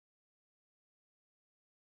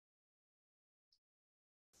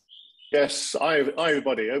Hi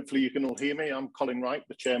everybody. Hopefully you can all hear me. I'm Colin Wright,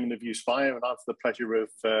 the chairman of Uspire, and I have the pleasure of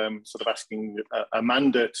sort of asking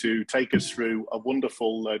Amanda to take us through a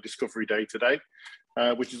wonderful discovery day today,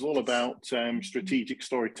 which is all about strategic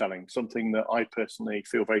storytelling, something that I personally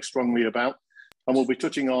feel very strongly about. And we'll be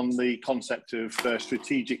touching on the concept of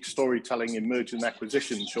strategic storytelling in mergers and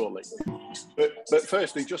acquisitions shortly. But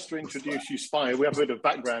firstly, just to introduce Uspire, we have a bit of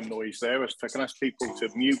background noise there. If I can ask people to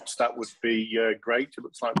mute, that would be great. It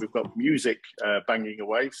looks like we've got music banging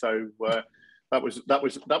away, so that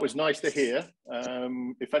was nice to hear.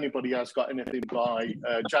 If anybody has got anything by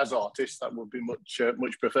jazz artists, that would be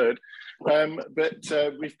much preferred.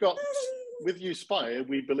 But we've got, with Uspire,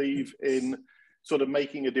 we believe in sort of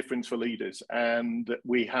making a difference for leaders. And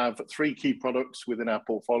we have 3 key products within our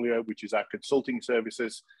portfolio, which is our consulting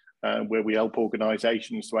services, where we help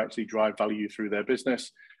organizations to actually drive value through their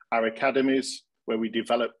business. Our academies, where we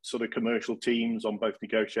develop sort of commercial teams on both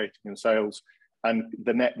negotiating and sales, and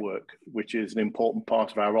the network, which is an important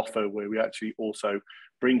part of our offer, where we actually also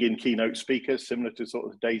bring in keynote speakers, similar to sort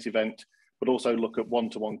of today's event, but also look at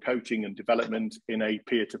one-to-one coaching and development in a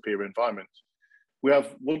peer-to-peer environment. We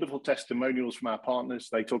have wonderful testimonials from our partners.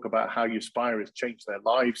 They talk about how Uspire has changed their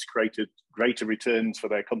lives, created greater returns for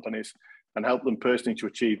their companies, and helped them personally to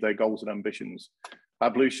achieve their goals and ambitions.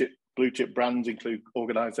 Our blue chip brands include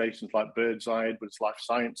organizations like Birdseye, Edwards Life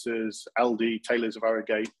Sciences, LD, Taylors of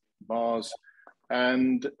Arrogate, Mars,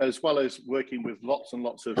 and as well as working with lots and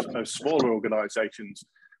lots of smaller organizations.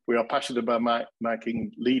 We are passionate about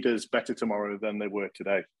making leaders better tomorrow than they were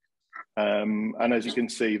today. And as you can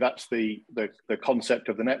see, that's the concept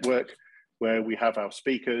of the network, where we have our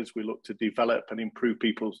speakers. We look to develop and improve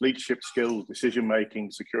people's leadership skills,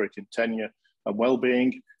 decision-making, security and tenure, and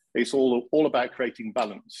well-being. It's all about creating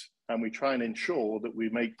balance. And we try and ensure that we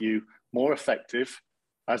make you more effective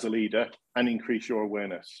as a leader and increase your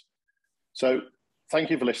awareness. So thank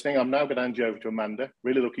you for listening. I'm now going to hand you over to Amanda.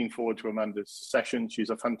 Really looking forward to Amanda's session. She's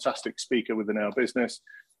a fantastic speaker within our business.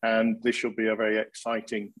 And this should be a very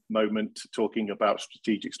exciting moment talking about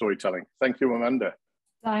strategic storytelling. Thank you, Amanda.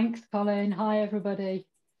 Thanks, Colin. Hi, everybody.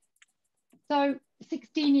 So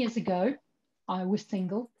 16 years ago, I was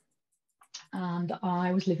single and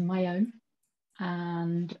I was living my own.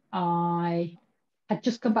 And I had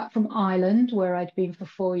just come back from Ireland, where I'd been for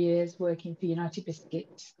 4 years working for United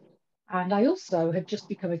Biscuits. And I also had just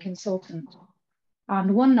become a consultant.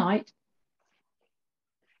 And one night,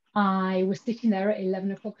 I was sitting there at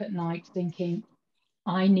 11 o'clock at night thinking,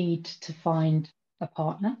 I need to find a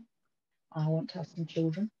partner. I want to have some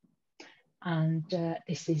children. And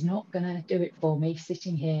this is not going to do it for me,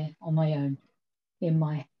 sitting here on my own in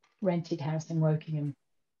my rented house in Wokingham.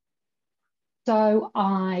 So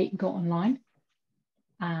I got online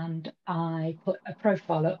and I put a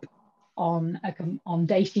profile up on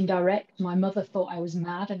Dating Direct. My mother thought I was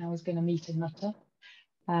mad and I was going to meet a nutter.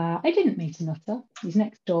 I didn't meet a nutter. He's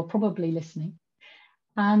next door, probably listening.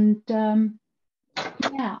 And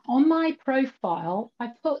yeah, on my profile,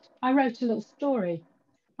 I wrote a little story.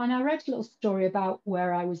 And I wrote a little story about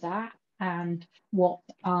where I was at and what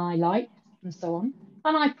I liked and so on.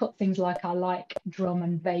 And I put things like I like drum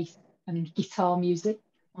and bass and guitar music.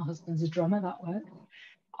 My husband's a drummer, that worked.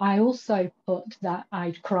 I also put that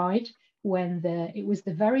I'd cried when it was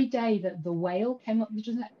the very day that the whale came up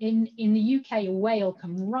in the UK. A whale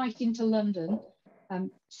came right into London,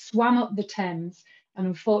 swam up the Thames, and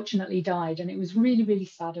unfortunately died. And it was really, really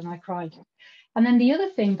sad, and I cried. And then the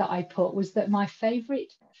other thing that I put was that my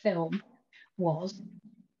favourite film was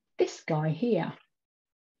this guy here,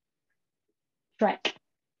 Shrek.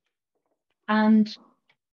 And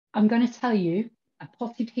I'm going to tell you a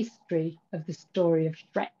potted history of the story of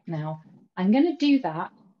Shrek now. I'm going to do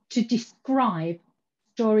that to describe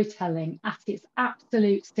storytelling at its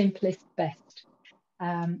absolute simplest best.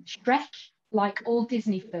 Shrek, like all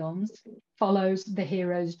Disney films, follows the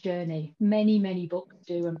hero's journey. Many, many books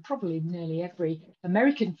do, and probably nearly every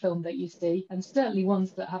American film that you see, and certainly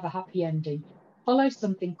ones that have a happy ending, follow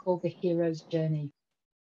something called the hero's journey.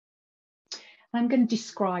 I'm going to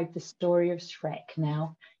describe the story of Shrek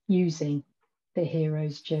now using the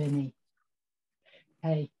hero's journey.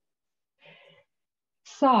 Okay.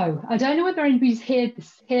 So I don't know whether anybody's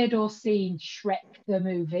heard or seen Shrek the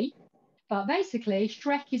movie, but basically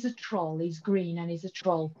Shrek is a troll. He's green and he's a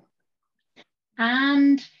troll.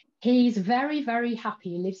 And he's very, very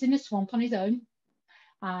happy. He lives in a swamp on his own,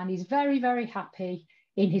 and he's very, very happy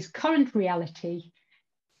in his current reality,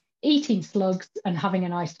 eating slugs and having a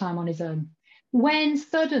nice time on his own. When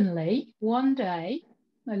suddenly, one day,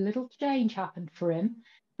 a little change happened for him,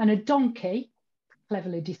 and a donkey,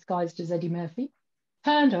 cleverly disguised as Eddie Murphy,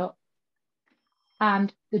 turned up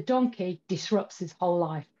and the donkey disrupts his whole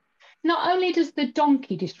life. Not only does the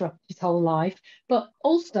donkey disrupt his whole life, but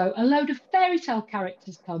also a load of fairy tale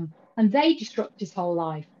characters come and they disrupt his whole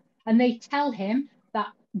life. And they tell him that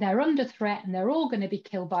they're under threat and they're all going to be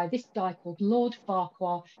killed by this guy called Lord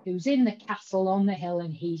Farquhar, who's in the castle on the hill,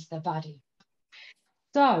 and he's the baddie.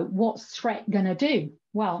 So what's Shrek going to do?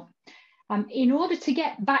 Well, in order to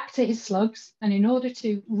get back to his slugs and in order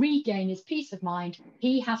to regain his peace of mind,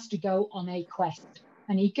 he has to go on a quest.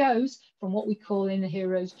 And he goes from what we call in the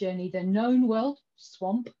hero's journey, the known world,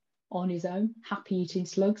 swamp, on his own, happy eating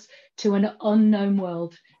slugs, to an unknown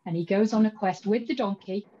world. And he goes on a quest with the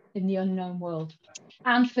donkey in the unknown world.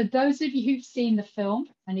 And for those of you who've seen the film,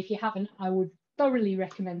 and if you haven't, I would thoroughly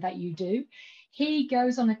recommend that you do. He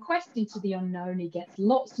goes on a quest into the unknown. He gets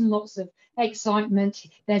lots and lots of excitement.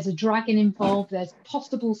 There's a dragon involved. There's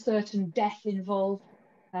possible certain death involved.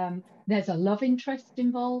 There's a love interest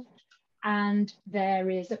involved. And there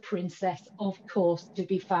is a princess, of course, to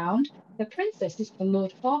be found. The princess is for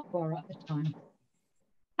Lord Farquhar at the time.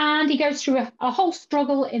 And he goes through a whole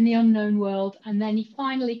struggle in the unknown world. And then he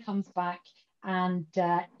finally comes back. And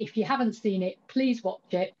if you haven't seen it, please watch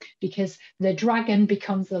it, because the dragon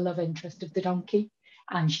becomes the love interest of the donkey,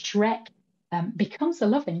 and Shrek becomes the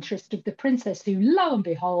love interest of the princess, who, lo and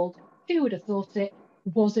behold, who would have thought it,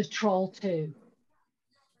 was a troll too.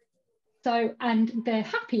 So, and they're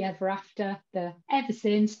happy ever after. Ever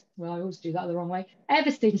since, well, I always do that the wrong way.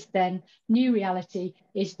 Ever since then, new reality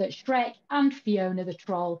is that Shrek and Fiona the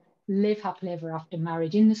troll live happily ever after,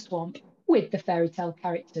 married in the swamp with the fairy tale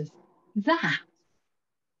characters. That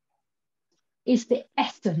is the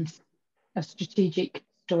essence of strategic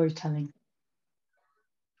storytelling.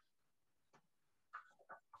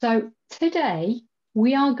 So today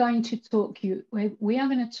we are going to talk you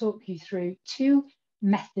through two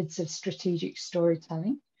methods of strategic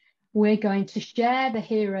storytelling. We're going to share the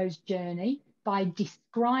hero's journey by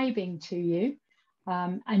describing to you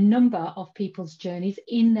a number of people's journeys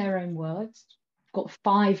in their own words. We've got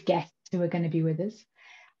 5 guests who are going to be with us,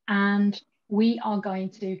 and we are going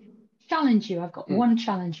to challenge you. I've got one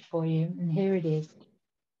challenge for you, and here it is.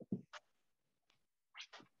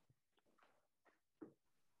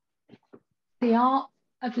 The art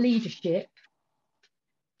of leadership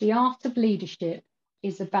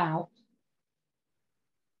is about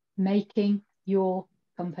making your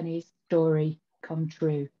company's story come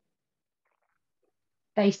true.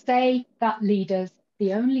 They say that leaders,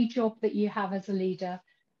 the only job that you have as a leader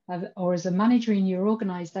or as a manager in your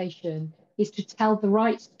organization, is to tell the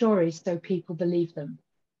right stories so people believe them.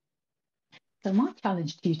 So my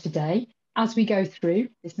challenge to you today, as we go through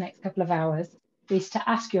this next couple of hours, is to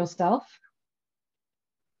ask yourself,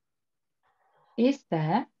 is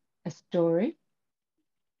there a story?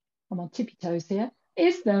 I'm on tippy toes here.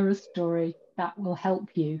 Is there a story that will help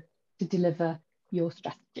you to deliver your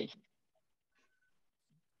strategy?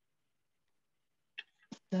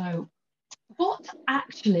 So what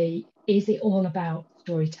actually is it all about,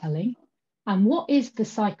 storytelling? And what is the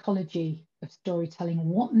psychology of storytelling?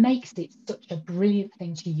 What makes it such a brilliant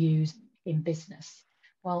thing to use in business?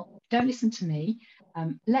 Well, don't listen to me.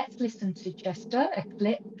 Let's listen to Chester, a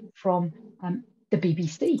clip from the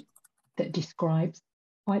BBC that describes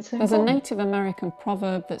why it's so There's important. a Native American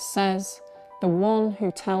proverb that says, "The one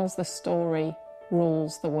who tells the story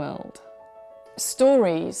rules the world."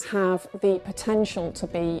 Stories have the potential to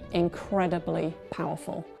be incredibly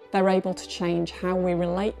powerful. They're able to change how we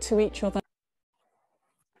relate to each other,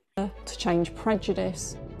 to change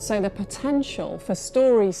prejudice. So the potential for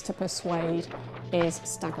stories to persuade is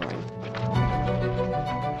staggering.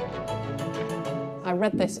 I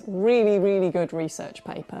read this really good research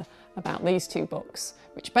paper about these 2 books,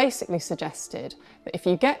 which basically suggested that if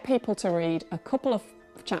you get people to read a couple of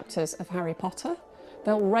chapters of Harry Potter,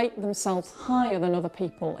 they'll rate themselves higher than other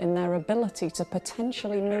people in their ability to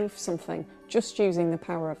potentially move something just using the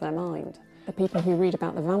power of their mind. The people who read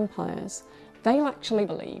about the vampires, they'll actually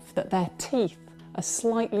believe that their teeth are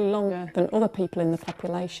slightly longer than other people in the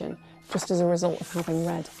population, just as a result of having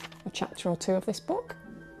read a chapter or 2 of this book.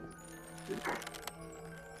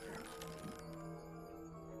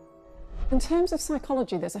 In terms of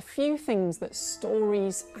psychology, there's a few things that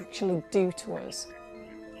stories actually do to us.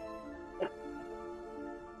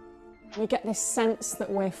 We get this sense that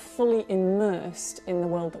we're fully immersed in the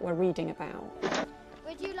world that we're reading about.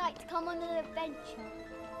 Would you like to come on an adventure?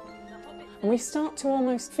 And we start to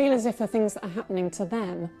almost feel as if the things that are happening to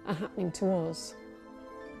them are happening to us.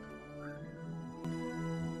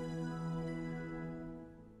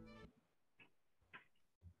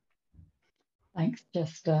 Thanks,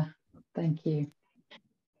 Chester. Thank you.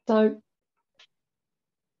 So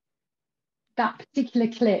that particular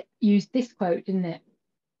clip used this quote, didn't it?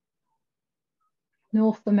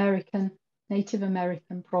 Native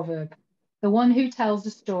American proverb. The one who tells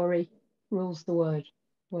a story rules the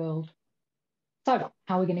world. So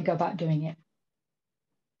how are we going to go about doing it?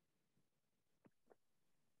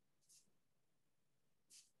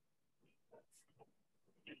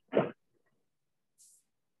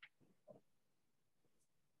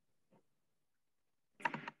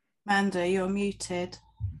 Amanda, you're muted.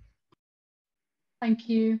 Thank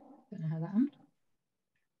you. Don't know how that happened.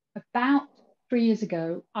 About 3 years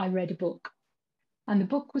ago, I read a book, and the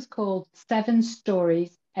book was called 7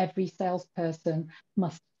 Stories Every Salesperson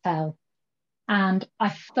Must Tell. And I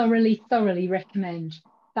thoroughly recommend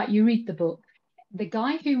that you read the book. The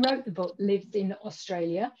guy who wrote the book lives in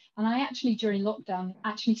Australia, and I actually, during lockdown,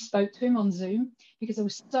 spoke to him on Zoom because I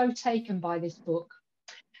was so taken by this book.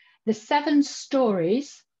 The 7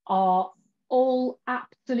 stories are all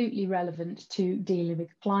absolutely relevant to dealing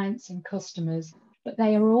with clients and customers, but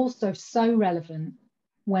they are also so relevant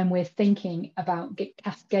when we're thinking about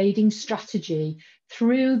cascading strategy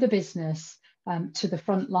through the business to the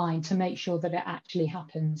front line to make sure that it actually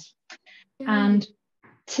happens. And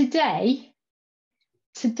today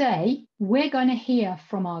we're going to hear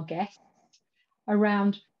from our guests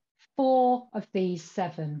around 4 of these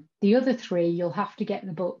 7. The other 3 you'll have to get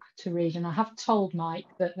the book to read, and I have told Mike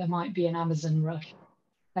that there might be an Amazon rush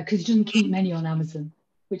because he doesn't keep many on Amazon,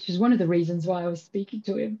 which is one of the reasons why I was speaking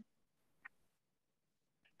to him.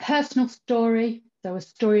 Personal story, so a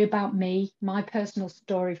story about me. My personal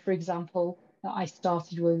story, for example, that I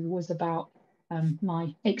started with was about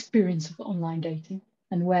my experience of online dating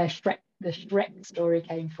and where the Shrek story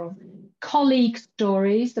came from. Colleague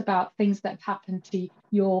stories about things that have happened to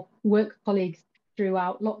your work colleagues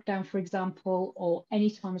throughout lockdown, for example, or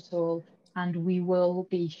any time at all. And we will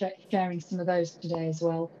be sharing some of those today as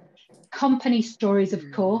well. Company stories, of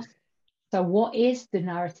course. So what is the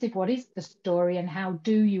narrative? What is the story? And how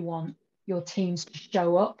do you want your teams to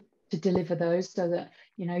show up to deliver those so that,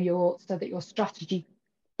 you know, your strategy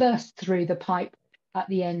bursts through the pipe at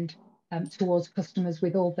the end towards customers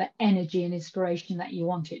with all the energy and inspiration that you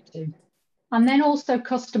want it to. And then also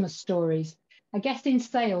customer stories. I guess in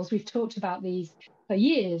sales, we've talked about these for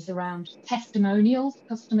years around testimonials,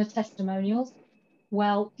 customer testimonials.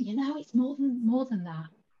 Well, you know, it's more than that.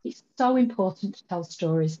 It's so important to tell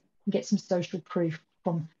stories and get some social proof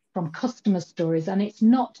from customer stories. And it's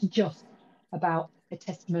not just about a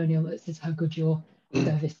testimonial that says how good your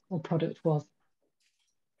service or product was.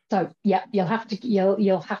 So yeah, you'll have to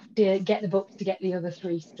get the book to get the other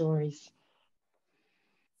 3 stories.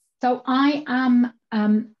 So I am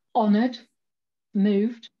honoured,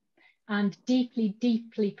 moved, and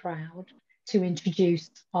deeply proud to introduce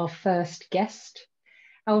our first guest.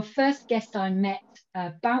 Our first guest I met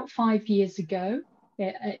about 5 years ago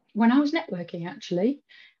when I was networking, actually.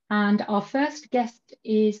 And our first guest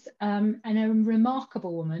is a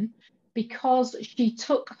remarkable woman because she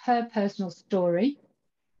took her personal story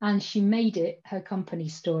and she made it her company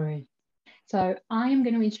story. So I am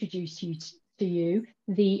going to introduce to you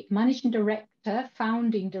the managing director,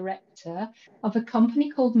 founding director of a company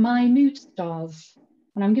called My Mood Stars.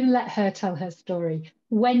 And I'm going to let her tell her story.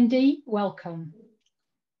 Wendy, welcome.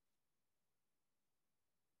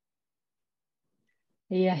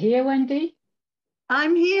 Are you here, Wendy?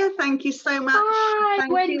 I'm here. Thank you so much. Hi,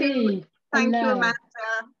 Thank Wendy. You. Thank you, Amanda.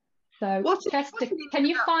 So, Chester, can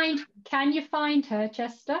you find her,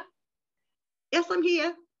 Chester? Yes, I'm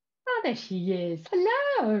here. Oh, there she is.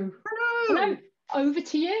 Hello. Hello. Over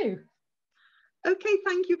to you. Okay,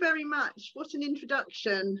 thank you very much. What an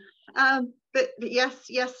introduction. But yes,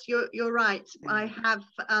 you're right. I have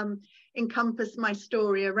encompassed my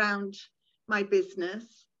story around my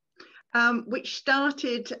business, which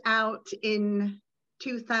started out in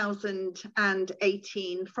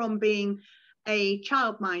 2018 from being a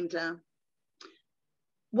childminder.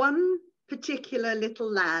 One particular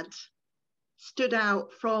little lad stood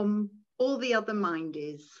out from all the other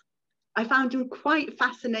mindies. I found him quite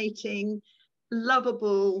fascinating,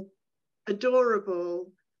 lovable,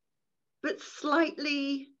 adorable, but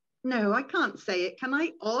slightly, no, I can't say it, can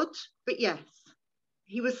I? Odd, but yes,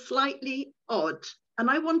 he was slightly odd.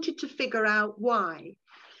 And I wanted to figure out why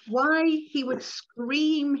he would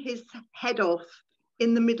scream his head off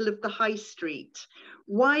in the middle of the high street,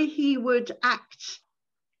 why he would act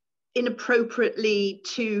inappropriately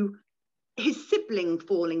to his sibling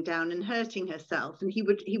falling down and hurting herself, and he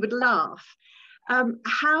would laugh.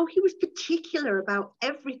 How he was particular about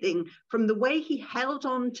everything, from the way he held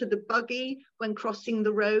on to the buggy when crossing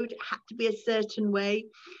the road, it had to be a certain way.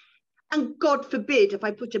 And God forbid if I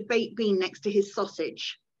put a baked bean next to his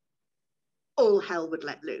sausage. all hell would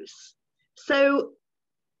let loose. So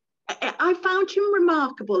I found him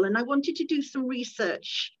remarkable, and I wanted to do some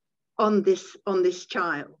research on this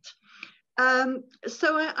child.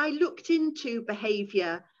 So I looked into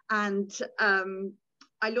behaviour, and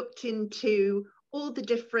I looked into all the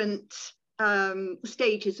different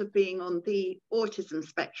stages of being on the autism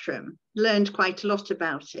spectrum, learned quite a lot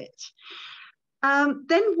about it.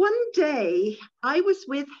 Then one day I was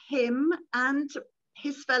with him and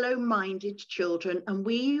his fellow minded children, and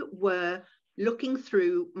we were looking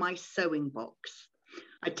through my sewing box.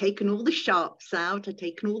 I'd taken all the sharps out, I'd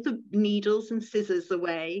taken all the needles and scissors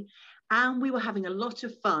away, and we were having a lot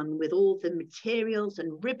of fun with all the materials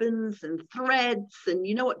and ribbons and threads. And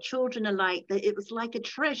you know what children are like, it was like a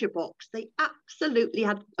treasure box. They absolutely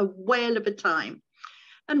had a whale of a time.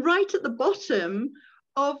 And right at the bottom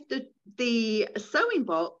of the sewing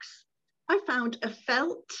box, I found a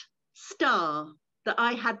felt star that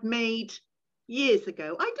I had made years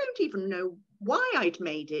ago. I don't even know why I'd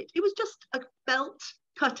made it. It was just a felt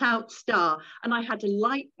cut out star, and I had a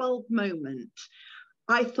light bulb moment.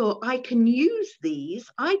 I thought, I can use these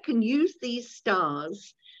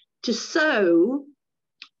stars to sew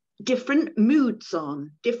different moods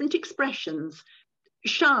on, different expressions: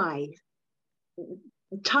 shy,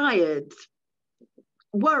 tired,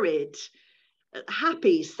 worried,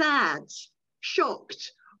 happy, sad,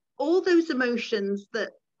 shocked, all those emotions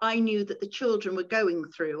that I knew that the children were going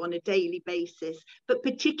through on a daily basis, but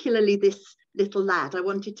particularly this little lad. I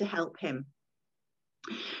wanted to help him.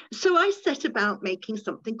 So I set about making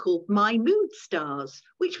something called my mood stars,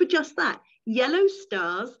 which were just that, yellow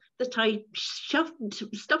stars that I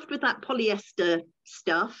stuffed with that polyester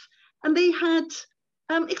stuff, and they had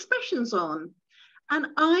expressions on. And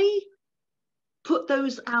I put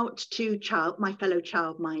those out to my fellow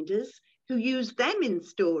childminders, who used them in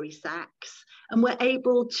story sacks and were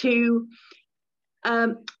able to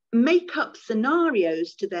make up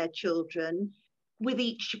scenarios to their children with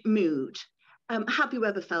each mood. Have you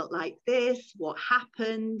ever felt like this? What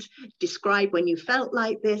happened? Describe when you felt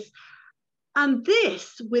like this. And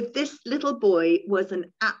this, with this little boy, was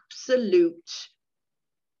an absolute,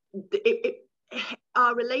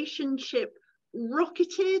 our relationship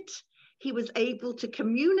rocketed. He was able to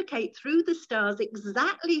communicate through the stars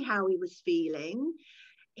exactly how he was feeling.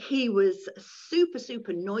 He was super,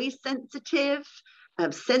 super noise sensitive,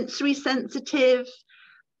 sensory sensitive.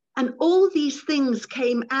 And all these things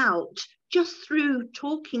came out just through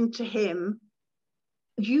talking to him,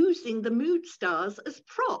 using the mood stars as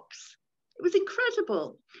props. It was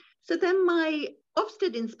incredible. So then my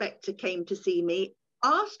Ofsted inspector came to see me,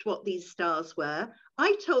 asked what these stars were.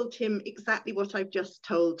 I told him exactly what I've just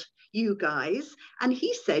told you guys, and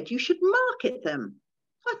he said you should market them.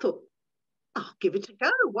 I thought, I'll give it a go,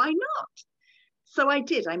 why not? So I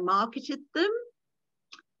did, I marketed them,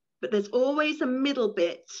 but there's always a middle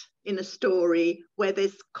bit in a story where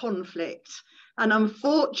there's conflict. And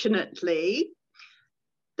unfortunately,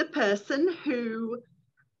 the person who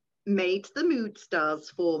made the mood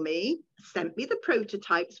stars for me, sent me the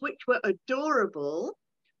prototypes, which were adorable,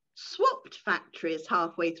 swapped factories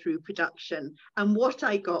halfway through production. And what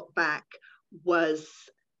I got back was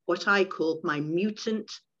what I called my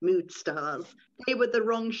mutant mood stars. They were the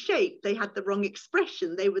wrong shape, they had the wrong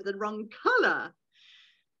expression, they were the wrong color.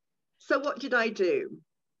 So what did I do?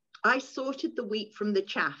 I sorted the wheat from the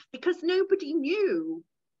chaff, because nobody knew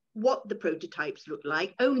what the prototypes looked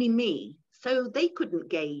like, only me. So they couldn't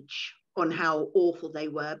gauge on how awful they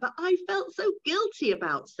were, but I felt so guilty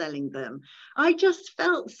about selling them. I just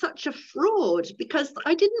felt such a fraud, because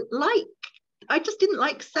I just didn't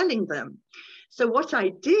like selling them. So what I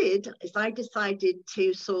did is I decided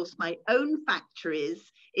to source my own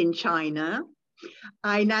factories in China.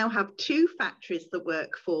 I now have 2 factories that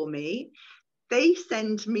work for me. They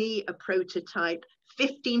send me a prototype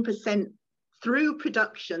 15% through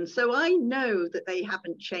production. So I know that they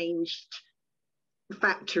haven't changed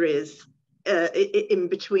factories in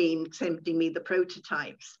between sending me the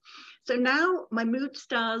prototypes. So now my mood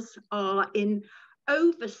stars are in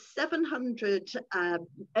over 700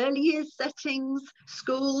 early years settings,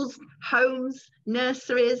 schools, homes,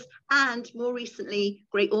 nurseries, and more recently,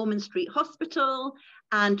 Great Ormond Street Hospital,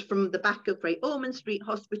 and from the back of Great Ormond Street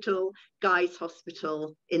Hospital, Guy's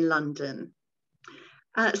Hospital in London.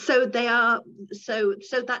 So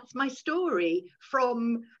that's my story,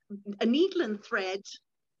 from a needle and thread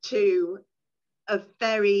to a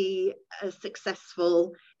very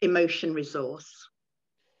successful emotion resource.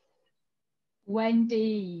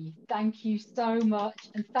 Wendy, thank you so much,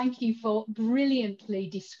 and thank you for brilliantly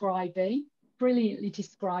describing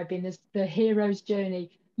the hero's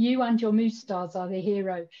journey You and your mood stars are the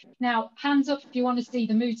hero. Now, hands up if you want to see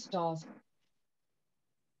the mood stars.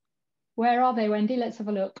 Where are they, Wendy? Let's have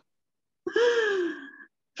a look.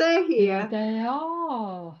 They're here. Here they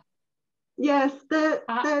are. Yes, there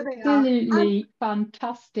they are. Absolutely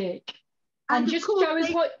fantastic. And of just course show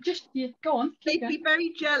us what, just go on. They'd be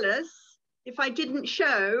very jealous if I didn't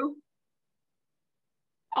show.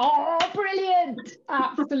 Oh, brilliant.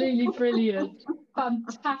 Absolutely brilliant.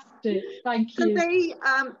 Fantastic. Thank So you.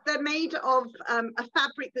 they're made of a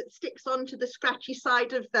fabric that sticks onto the scratchy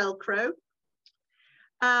side of Velcro.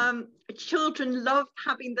 Children love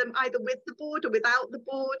having them either with the board or without the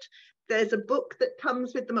board. There's a book that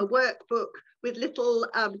comes with them, a workbook with little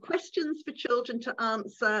questions for children to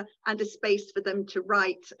answer and a space for them to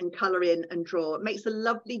write and colour in and draw. It makes a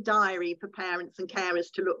lovely diary for parents and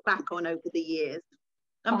carers to look back on over the years.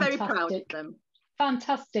 I'm very proud of them.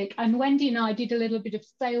 Fantastic. And Wendy and I did a little bit of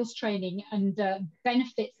sales training and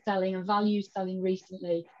benefit selling and value selling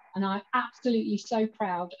recently. And I'm absolutely so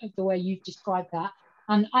proud of the way you've described that.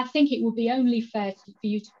 And I think it would be only fair for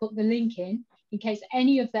you to put the link in case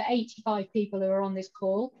any of the 85 people who are on this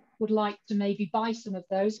call would like to maybe buy some of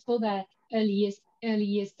those for their early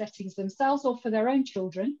years settings themselves or for their own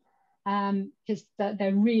children, because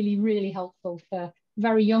they're really, really helpful for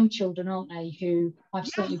very young children, aren't they? Who I've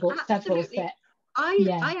certainly bought several sets.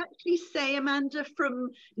 I actually say, Amanda,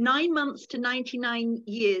 from 9 months to 99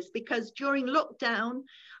 years, because during lockdown,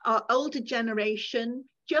 our older generation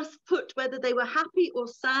just put whether they were happy or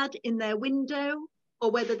sad in their window,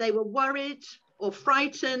 or whether they were worried or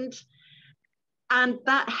frightened. And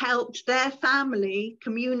that helped their family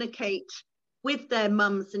communicate with their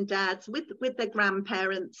mums and dads, with their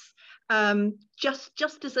grandparents, just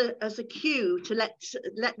as a cue to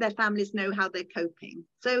let their families know how they're coping.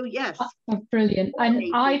 So yes. Oh, brilliant.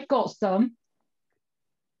 And I've got some.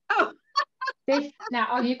 Oh.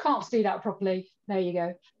 Now you can't see that properly. There you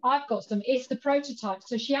go. I've got some. It's the prototype.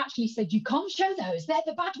 So she actually said, you can't show those. They're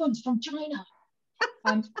the bad ones from China.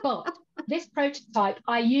 But this prototype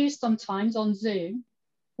I use sometimes on Zoom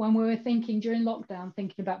when we were during lockdown,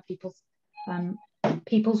 thinking about people's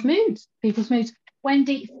moods.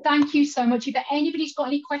 Wendy, thank you so much. If anybody's got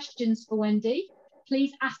any questions for Wendy,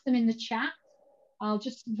 please ask them in the chat. I'll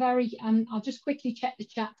just quickly check the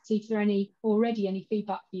chat to see if there are already any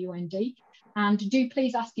feedback for you, Wendy. And do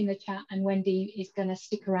please ask in the chat, and Wendy is going to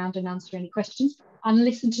stick around and answer any questions and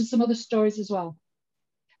listen to some other stories as well.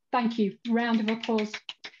 Thank you. Round of applause.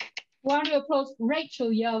 Round of applause.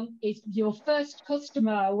 Rachel Young is your first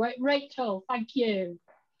customer. Rachel, thank you.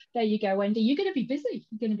 There you go, Wendy. You're going to be busy.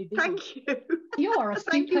 Thank you. You are a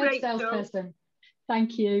superb salesperson.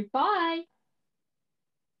 Thank you. Bye.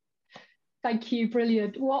 Thank you.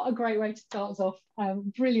 Brilliant. What a great way to start us off.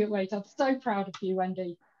 Brilliant way. I'm so proud of you,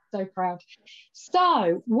 Wendy. So proud.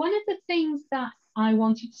 So one of the things that I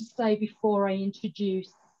wanted to say before I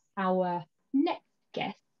introduce our next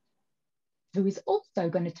guest, who is also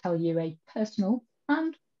going to tell you a personal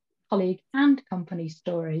and colleague and company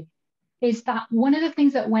story, is that one of the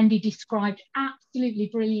things that Wendy described absolutely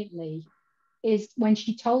brilliantly is when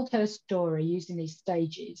she told her story using these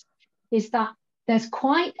stages, is that there's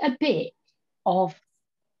quite a bit of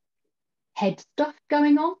head stuff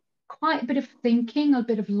going on, quite a bit of thinking, a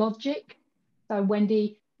bit of logic. So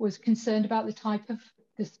Wendy was concerned about the type of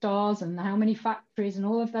the stars and how many factories and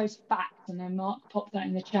all of those facts, and then Mark popped that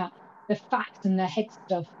in the chat, the facts and the head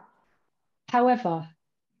stuff. However,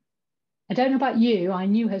 I don't know about you, I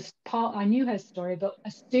knew her story, but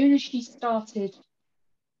as soon as she started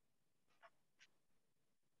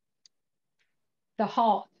the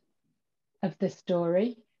heart of the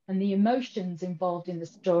story and the emotions involved in the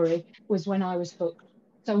story was when I was hooked.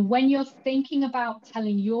 So when you're thinking about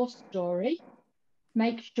telling your story,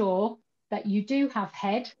 make sure that you do have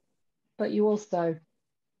head, but you also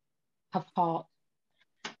have heart.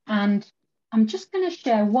 And I'm just going to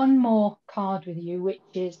share one more card with you, which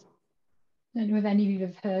is, I don't know if any of you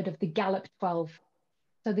have heard of the Gallup 12.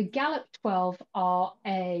 So the Gallup 12 are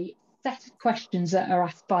a set of questions that are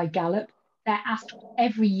asked by Gallup. They're asked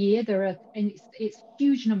every year. It's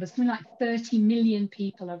huge numbers. Something like 30 million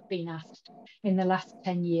people have been asked in the last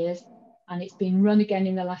 10 years. And it's been run again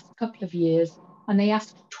in the last couple of years. And they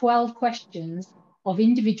ask 12 questions of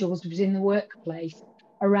individuals within the workplace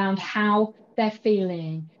around how they're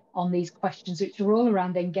feeling on these questions, which are all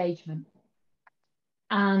around engagement.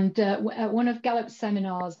 And at one of Gallup's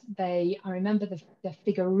seminars, I remember the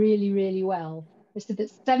figure really, really well. They said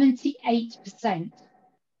that 78%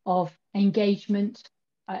 of engagement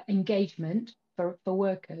for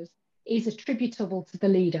workers is attributable to the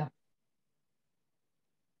leader.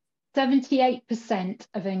 78%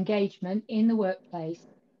 of engagement in the workplace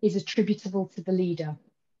is attributable to the leader,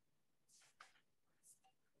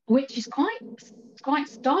 which is quite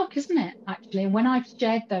stark, isn't it, actually? And when I've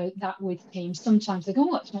shared that with teams, sometimes they go,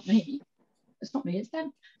 oh, it's not me. It's not me, it's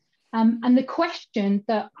them. And the question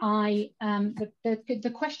that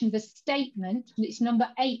the question, the statement, and it's number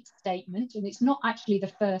 8 statement, and it's not actually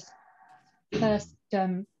the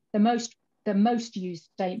the most used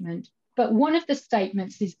statement, but one of the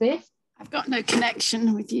statements is this. I've got no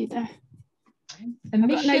connection with you there. I've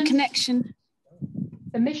got no connection.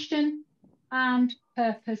 The mission and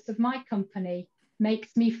purpose of my company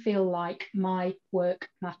makes me feel like my work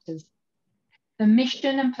matters. The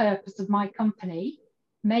mission and purpose of my company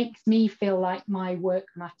makes me feel like my work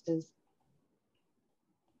matters.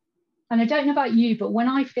 And I don't know about you, but when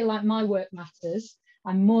I feel like my work matters,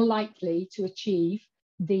 I'm more likely to achieve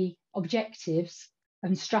the objectives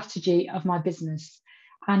and strategy of my business.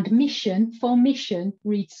 And mission, for mission,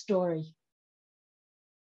 reads story.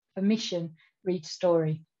 For mission, reads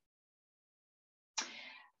story.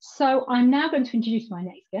 So I'm now going to introduce my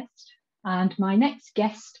next guest. And my next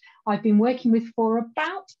guest I've been working with for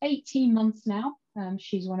about 18 months now.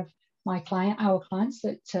 She's one of our clients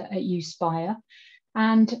at Uspire.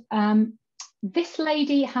 And this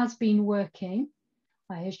lady has been working,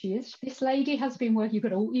 here she is. This lady has been working,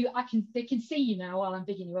 they can see you now while I'm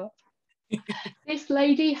bigging you up. This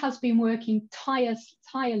lady has been working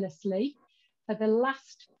tirelessly for the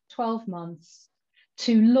last 12 months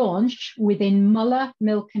to launch within Muller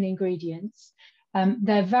Milk and Ingredients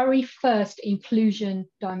their very first inclusion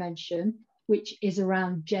dimension, which is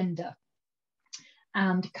around gender.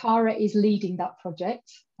 And Cara is leading that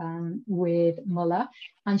project with Muller,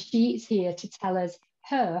 and she is here to tell us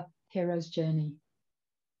her hero's journey.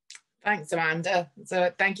 Thanks, Amanda.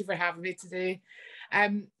 So thank you for having me today.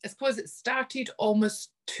 I suppose it started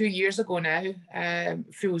almost 2 years ago now.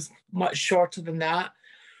 Feels much shorter than that.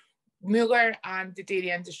 Muller and the dairy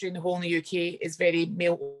industry in the whole of the UK is very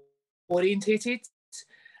male orientated.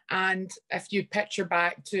 And if you picture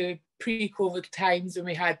back to pre-COVID times when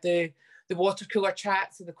we had the water cooler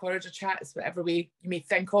chats or the corridor chats, whatever way you may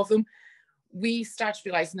think of them, we started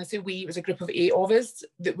realising, I say we, it was a group of 8 of us,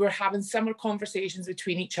 that we're having similar conversations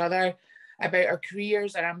between each other about our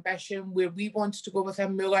careers, our ambition, where we wanted to go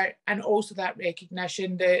within Muller, and also that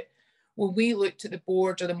recognition that when we looked at the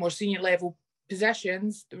board or the more senior level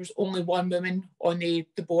positions, there was only one woman on the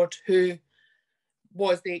board who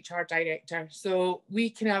was the HR director. So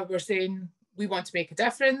we were saying, we want to make a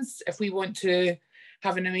difference. If we want to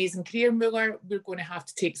have an amazing career in Muller, we're going to have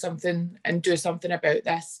to take something and do something about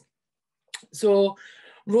this. So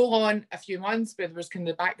roll on a few months where there was kind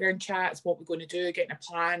of the background chats, what we're going to do, getting a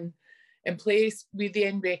plan in place. We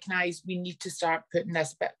then recognised we need to start putting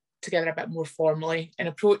this bit together a bit more formally and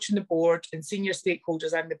approaching the board and senior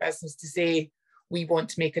stakeholders in the business to say, we want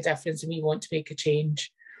to make a difference and we want to make a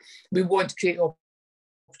change. We want to create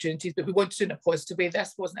opportunities, but we want to do it in a positive way.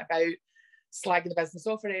 This wasn't about slagging the business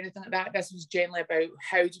off or anything like that. This was generally about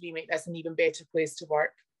how do we make this an even better place to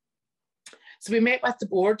work. So we met with the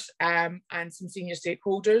board and some senior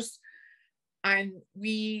stakeholders, and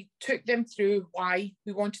we took them through why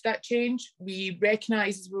we wanted that change. We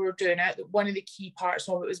recognised as we were doing it that one of the key parts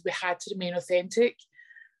of it was we had to remain authentic.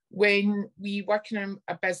 When we work in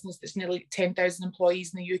a business that's nearly 10,000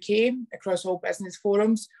 employees in the UK across all business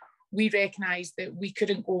forums, we recognised that we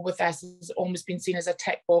couldn't go with this as almost being seen as a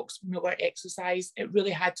tick box Muller exercise. It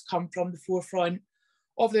really had to come from the forefront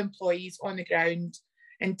of the employees on the ground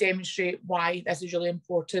and demonstrate why this is really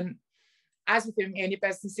important. As with any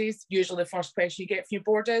businesses, usually the first question you get from your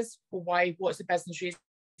board is, well, why? What's the business reason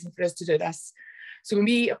for us to do this? So when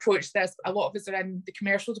we approached this, a lot of us are in the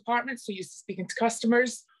commercial department, so used to speaking to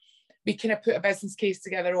customers. We kind of put a business case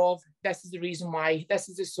together of, this is the reason why, this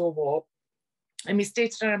is the so what. And we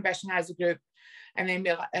stated our ambition as a group, and then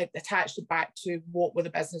we attached it back to what were the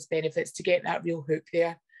business benefits to get that real hook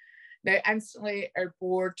there. Now, instantly, our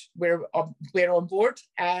board were on board,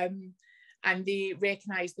 and they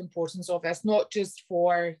recognised the importance of this, not just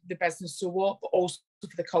for the business so what, but also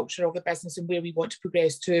for the culture of the business and where we want to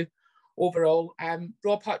progress to overall.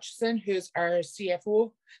 Rob Hutchison, who's our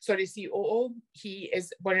COO, he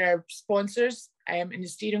is one of our sponsors in the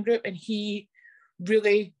steering group, and he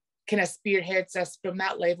really kind of spearheads us from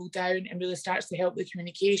that level down and really starts to help the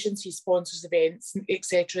communications. He sponsors events,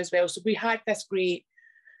 etc. as well. So we had this great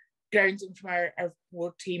grounding from our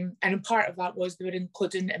board team, and part of that was they were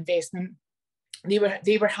including investment. They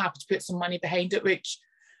were happy to put some money behind it, which,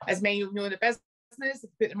 as many of you know in the business, if you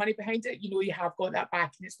put the money behind it, you know you have got that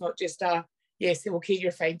back, and it's not just a yes, okay,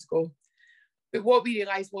 you're fine to go. But what we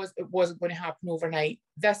realised was it wasn't going to happen overnight.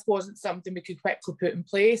 This wasn't something we could quickly put in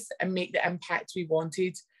place and make the impact we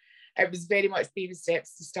wanted. it was very much baby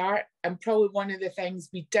steps to start. And probably one of the things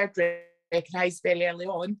we did recognise very early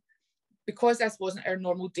on, because this wasn't our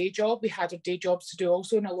normal day job, we had our day jobs to do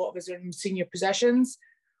also, and a lot of us are in senior positions.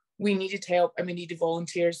 We needed help and we needed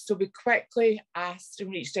volunteers. So we quickly asked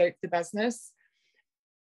and reached out to the business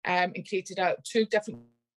and created out 2 different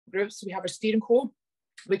groups. We have our steering co,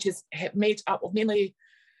 which is made up of mainly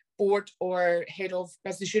board or head of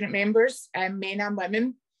business unit members, men and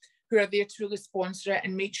women, who are there to really sponsor it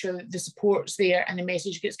and make sure that the support's there and the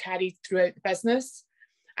message gets carried throughout the business.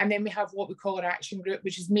 And then we have what we call our action group,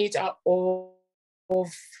 which is made up of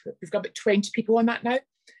we've got about 20 people on that now,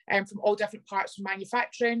 from all different parts of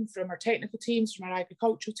manufacturing, from our technical teams, from our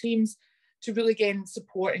agricultural teams, to really again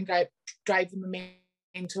support and drive the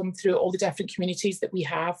momentum through all the different communities that we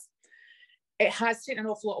have. It has taken an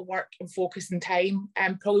awful lot of work and focus and time,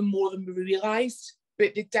 and probably more than we realised,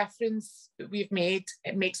 but the difference that we've made,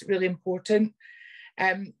 it makes it really important.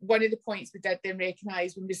 One of the points we did then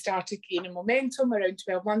recognise when we started gaining momentum around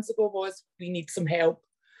 12 months ago was we need some help.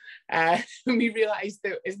 And we realised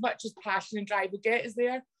that as much as passion and drive we get is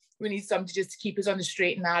there, we need somebody just to keep us on the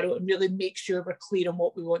straight and narrow and really make sure we're clear on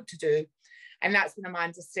what we want to do. And that's when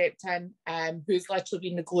Amanda stepped in, who's literally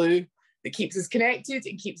been the glue that keeps us connected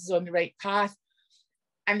and keeps us on the right path.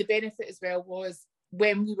 And the benefit as well was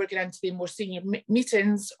when we were getting into the more senior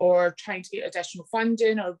meetings or trying to get additional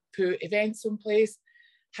funding or put events in place,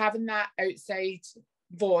 having that outside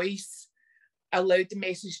voice allowed the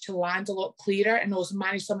message to land a lot clearer, and also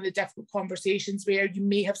manage some of the difficult conversations where you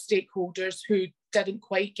may have stakeholders who didn't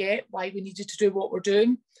quite get why we needed to do what we're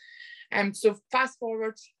doing. So fast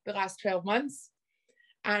forward the last 12 months,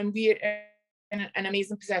 and we're in an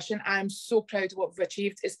amazing position. I'm so proud of what we've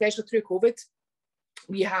achieved, especially through COVID.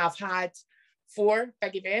 We have had 4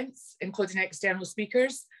 big events, including external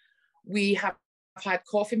speakers. We have had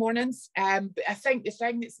coffee mornings. But I think the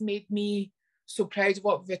thing that's made me so proud of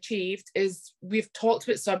what we've achieved is we've talked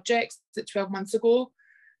about subjects that 12 months ago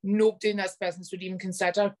nobody in this business would even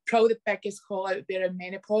consider. Probably the biggest call out would be around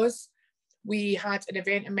menopause. We had an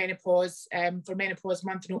event in menopause for Menopause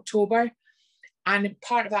Month in October, and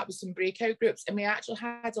part of that was some breakout groups, and we actually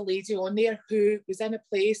had a lady on there who was in a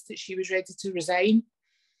place that she was ready to resign.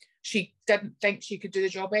 She didn't think she could do the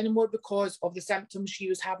job anymore because of the symptoms she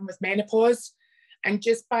was having with menopause. And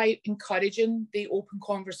just by encouraging the open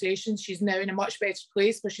conversations, she's now in a much better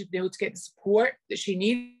place where she's been able to get the support that she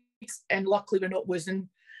needs. And luckily, we're not losing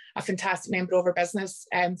a fantastic member of our business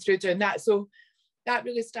through doing that. So that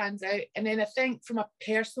really stands out. And then I think from a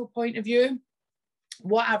personal point of view,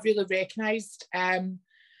 what I've really recognised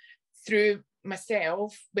through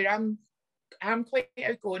myself, where I'm quite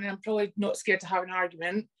outgoing and I'm probably not scared to have an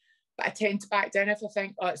argument, but I tend to back down if I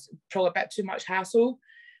think, oh, it's probably a bit too much hassle.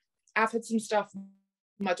 I've had some stuff with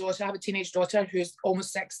my daughter. I have a teenage daughter who's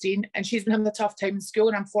almost 16, and she's been having a tough time in school,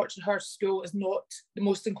 and unfortunately her school is not the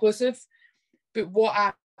most inclusive. But what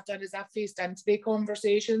I've done is I've faced into the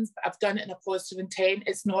conversations, but I've done it in a positive intent.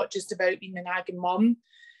 It's not just about being a nagging mum.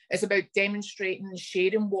 It's about demonstrating and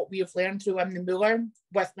sharing what we have learned through Women Muller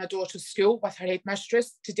with my daughter's school, with her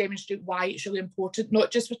headmistress, to demonstrate why it's really important, not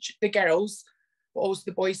just for the girls, but also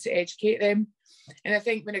the boys, to educate them. And I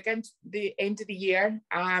think when I get to the end of the year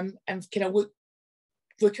and kind of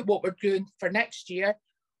look at what we're doing for next year,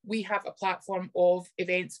 we have a platform of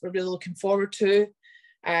events we're really looking forward to.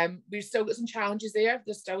 We've still got some challenges there.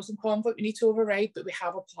 There's still some conflict we need to override, but we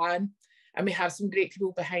have a plan and we have some great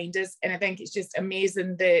people behind us. And I think it's just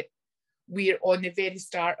amazing that we're on the very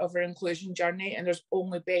start of our inclusion journey, and there's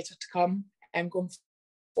only better to come going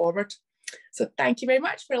forward. So thank you very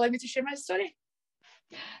much for allowing me to share my story.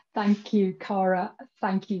 Thank you, Cara.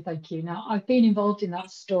 Thank you. Now, I've been involved in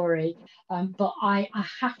that story, but I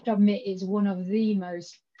have to admit, it's one of the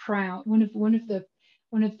most proud, one of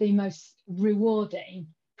the most rewarding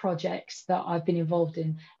projects that I've been involved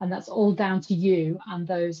in, and that's all down to you and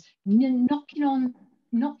those knocking on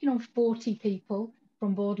 40 people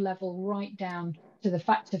from board level right down to the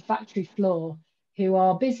factory floor, who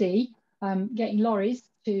are busy getting lorries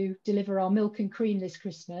to deliver our milk and cream this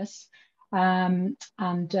Christmas. And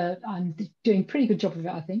I'm doing a pretty good job of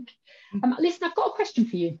it, I think. Listen, I've got a question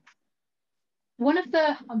for you. One of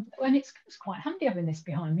the, and it's quite handy having this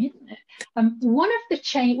behind me, isn't it? One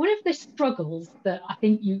of the struggles that I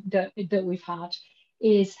think that we've had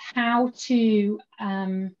is how to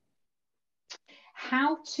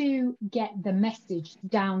get the message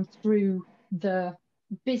down through the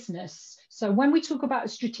business. So when we talk about a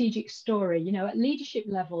strategic story, at leadership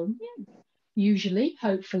level, usually,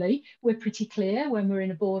 hopefully, we're pretty clear when we're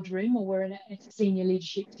in a boardroom or we're in a senior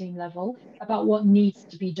leadership team level about what needs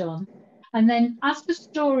to be done. And then as the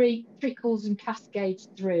story trickles and cascades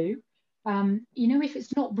through, you know, if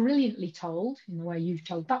it's not brilliantly told in the way you've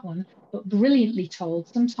told that one, but brilliantly told,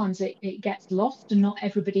 sometimes it gets lost and not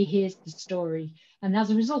everybody hears the story. And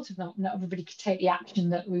as a result of that, not everybody can take the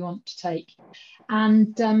action that we want to take.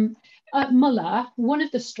 And at Muller, one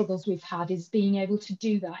of the struggles we've had is being able to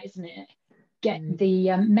do that, isn't it? Get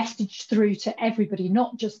the message through to everybody,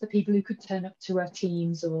 not just the people who could turn up to our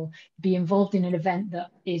teams or be involved in an event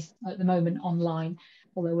that is at the moment online,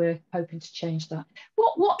 although we're hoping to change that.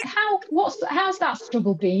 How's that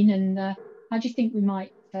struggle been, and how do you think we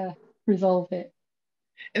might resolve it?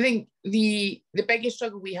 I think the biggest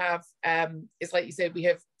struggle we have is, like you said, we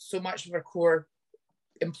have so much of our core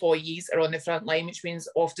employees are on the front line, which means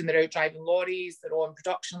often they're out driving lorries, they're on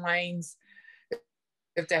production lines,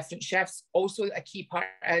 of different shifts. Also, a key part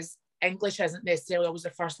is English isn't necessarily always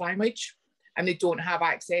their first language, and they don't have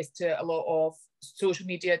access to a lot of social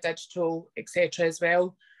media, digital, etc. as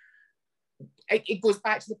well. It goes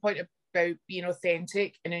back to the point about being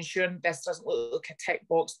authentic and ensuring this doesn't look like a tick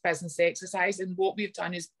box business exercise. And what we've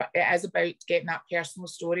done is, it is about getting that personal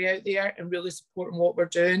story out there and really supporting what we're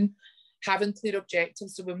doing, having clear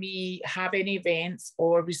objectives. So when we have any events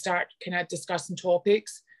or we start kind of discussing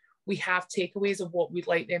topics, we have takeaways of what we'd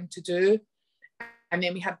like them to do. And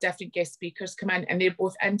then we have different guest speakers come in, and they're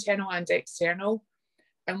both internal and external.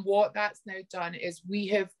 And what that's now done is we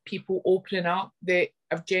have people opening up that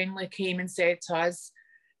have genuinely came and said to us,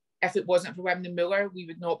 if it wasn't for Women in Muller, we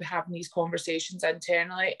would not be having these conversations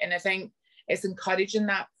internally. And I think it's encouraging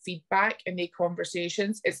that feedback in the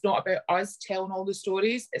conversations. It's not about us telling all the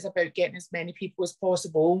stories, it's about getting as many people as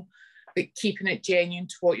possible, but keeping it genuine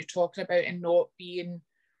to what you're talking about and not being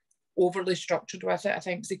overly structured with it, I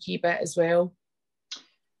think is the key bit as well.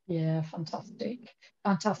 Yeah, fantastic.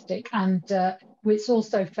 And it's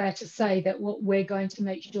also fair to say that what we're going to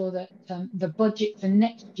make sure that the budget for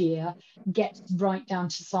next year gets right down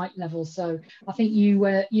to site level. So I think you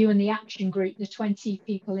and the action group, the 20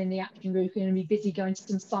 people in the action group, are going to be busy going to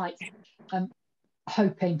some sites,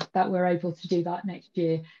 hoping that we're able to do that next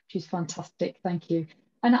year, which is fantastic. Thank you.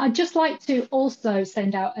 And I'd just like to also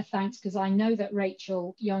send out a thanks, because I know that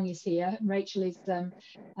Rachel Young is here. Rachel is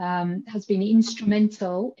has been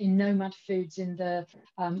instrumental in Nomad Foods in the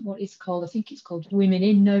what is called, I think it's called Women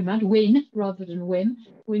in Nomad, WIN rather than WIM,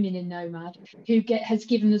 Women in Nomad, who has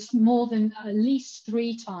given us more than at least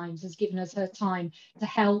 3 times, has given us her time to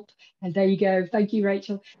help. And there you go. Thank you,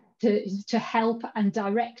 Rachel, to help and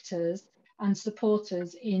direct us and support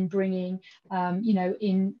us in bringing, you know,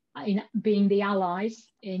 in being the allies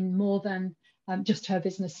in more than just her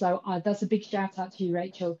business. So that's a big shout out to you,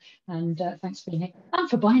 Rachel, and thanks for being here and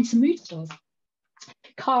for buying some mood stores.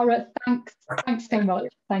 Cara, thanks so much.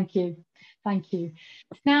 Thank you.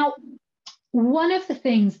 Now, one of the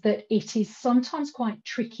things that it is sometimes quite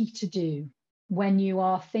tricky to do when you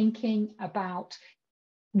are thinking about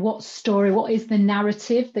what is the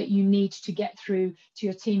narrative that you need to get through to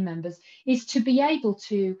your team members, is to be able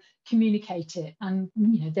to communicate it. And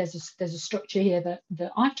you know, there's a structure here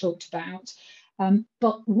that I've talked about,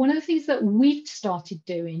 but one of the things that we've started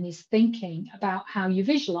doing is thinking about how you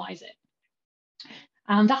visualize it.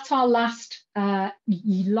 And that's our last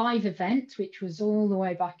live event, which was all the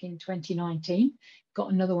way back in 2019.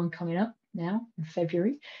 Got another one coming up now in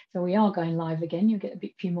February, so we are going live again. You'll get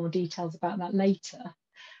a few more details about that later.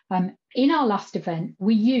 In our last event,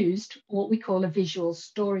 we used what we call a visual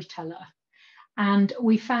storyteller, and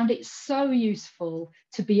we found it so useful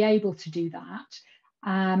to be able to do that.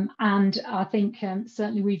 And I think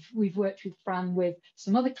certainly we've worked with Fran with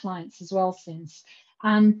some other clients as well since.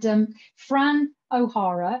 And Fran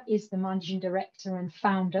O'Hara is the managing director and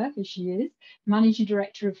founder, as she is, managing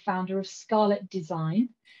director and founder of Scarlet Design.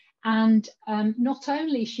 And not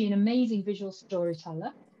only is she an amazing visual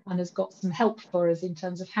storyteller, and has got some help for us in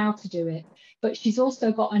terms of how to do it, but she's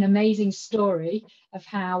also got an amazing story of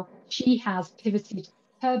how she has pivoted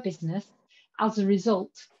her business as a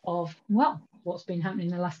result of, well, what's been happening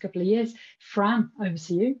in the last couple of years. Fran, over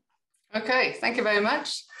to you. Okay, thank you very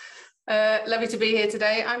much. Lovely to be here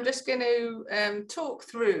today. I'm just going to talk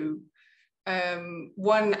through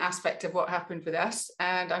one aspect of what happened with us,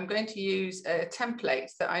 and I'm going to use a template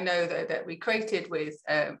that I know that we created with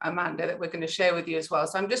Amanda that we're going to share with you as well.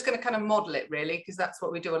 So I'm just going to kind of model it really, because that's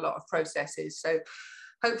what we do a lot of processes. So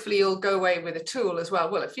hopefully you'll go away with a tool as well.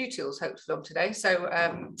 Well, a few tools hopefully on today. So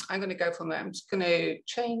I'm going to go from there. I'm just going to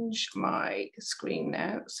change my screen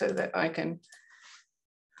now so that I can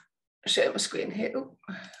share my screen here. Ooh.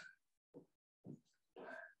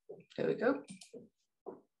 There we go.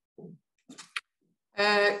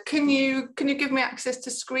 Can you give me access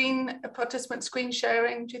to participant screen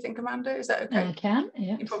sharing? Do you think, Amanda? Is that okay? I can.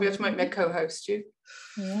 Yeah. You probably have to make me a co-host, you.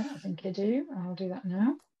 Yeah, I think I do. I'll do that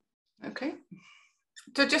now. Okay.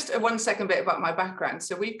 So just 1 second bit about my background.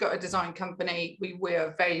 So we've got a design company. We're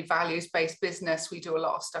a very values-based business. We do a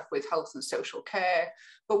lot of stuff with health and social care,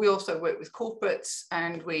 but we also work with corporates,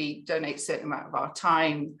 and we donate a certain amount of our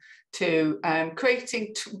time to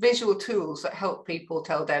creating visual tools that help people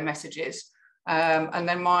tell their messages. And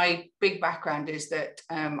then my big background is that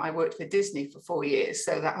I worked for Disney for 4 years.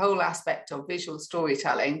 So that whole aspect of visual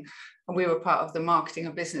storytelling, and we were part of the marketing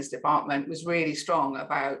and business department, was really strong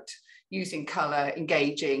about using color,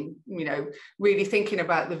 engaging, really thinking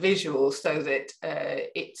about the visuals so that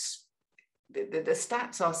the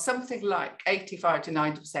stats are something like 85 to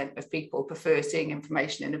 90% of people prefer seeing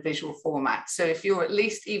information in a visual format. So if you're at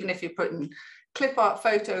least, even if you're putting clip art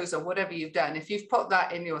photos or whatever you've done, if you've put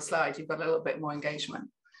that in your slide, you've got a little bit more engagement.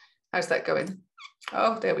 How's that going?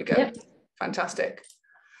 Oh, there we go. Yep. Fantastic.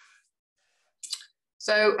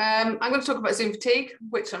 So I'm going to talk about Zoom fatigue,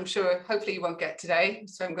 which I'm sure hopefully you won't get today.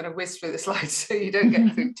 So I'm going to whiz through the slides so you don't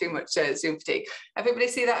get through too much Zoom fatigue. Everybody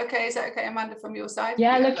see that okay? Is that okay, Amanda, from your side?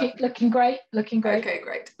 Yeah, looking great, looking great. Okay,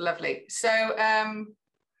 great, lovely. So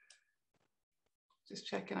just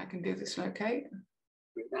checking I can do this one okay.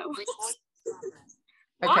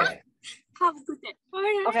 Okay. Have a good day.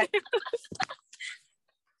 Okay.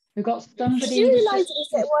 We've got somebody. You realise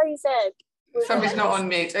what you said. Somebody's not on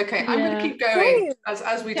mute. Okay, yeah. I'm going to keep going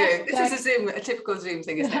as we do. This is a typical Zoom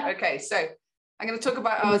thing, isn't it? Okay, so I'm going to talk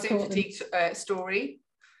about our Zoom fatigue story.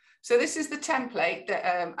 So this is the template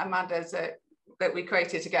that Amanda's that we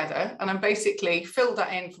created together, and I'm basically filled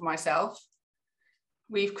that in for myself.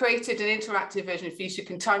 We've created an interactive version for you, so you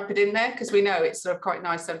can type it in there, because we know it's sort of quite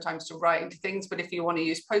nice sometimes to write into things, but if you want to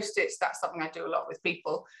use post-its, that's something I do a lot with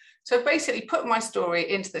people. So basically put my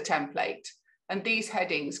story into the template, and these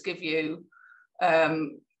headings give you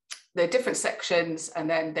the different sections, and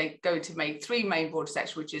then they go to make 3 main border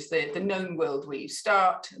sections, which is the known world where you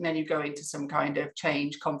start, and then you go into some kind of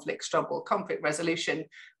change, conflict, struggle, conflict resolution,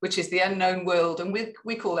 which is the unknown world, and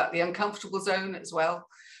we call that the uncomfortable zone as well,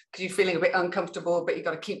 because you're feeling a bit uncomfortable, but you've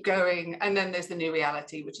got to keep going. And then there's the new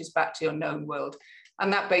reality, which is back to your known world.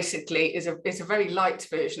 And that basically is a very light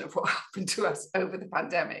version of what happened to us over the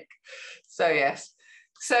pandemic. So yes.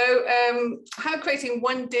 So how creating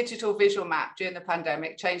one digital visual map during the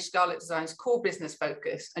pandemic changed Scarlet Design's core business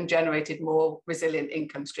focus and generated more resilient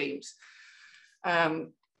income streams.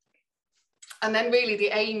 And then really the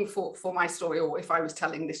aim for my story, or if I was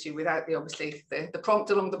telling this to you without obviously the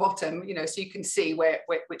prompt along the bottom, so you can see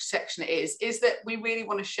which section it is that we really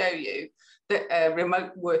want to show you that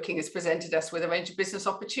remote working has presented us with a range of business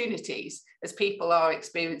opportunities as people are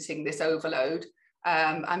experiencing this overload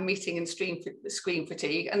and meeting and screen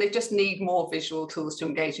fatigue, and they just need more visual tools to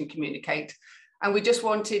engage and communicate. And we just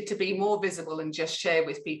wanted to be more visible and just share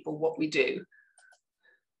with people what we do.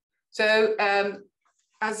 So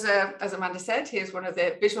as Amanda said, here's one of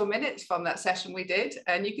the visual minutes from that session we did,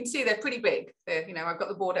 and you can see they're pretty big. I've got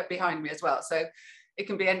the board up behind me as well, so it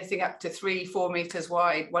can be anything up to 3-4 meters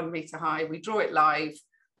wide, 1 meter high. We draw it live.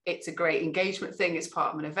 It's a great engagement thing. It's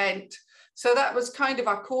part of an event. So that was kind of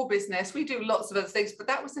our core business. We do lots of other things, but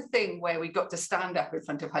that was the thing where we got to stand up in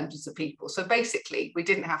front of hundreds of people. So basically, we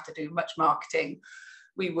didn't have to do much marketing.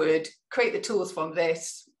 We would create the tools from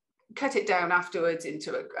this, cut it down afterwards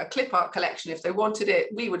into a clip art collection if they wanted it.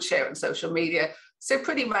 We would share it on social media. So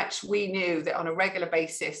pretty much we knew that on a regular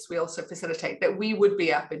basis, we also facilitate that we would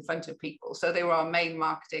be up in front of people. So they were our main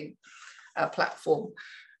marketing platform.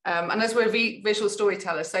 And as we're visual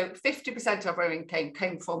storytellers, so 50% of our income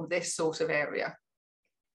came from this sort of area.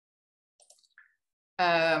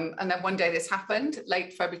 And then one day this happened,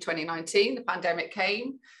 late February 2019, the pandemic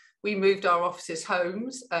came. We moved our offices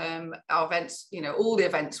homes. Our events, all the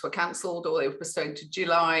events were cancelled, or they were postponed to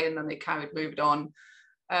July, and then they moved on.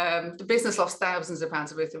 The business lost thousands of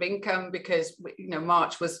pounds worth of income because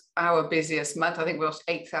March was our busiest month. I think we lost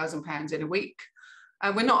 £8,000 in a week.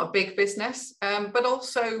 And we're not a big business, but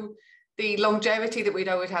also the longevity that we'd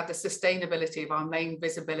always had, the sustainability of our main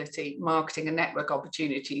visibility, marketing and network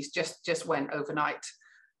opportunities just went overnight.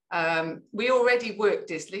 We already work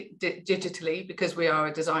digitally because we are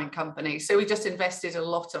a design company. So we just invested a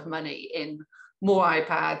lot of money in more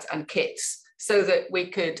iPads and kits so that we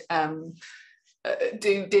could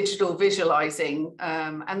do digital visualizing.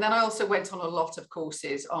 And then I also went on a lot of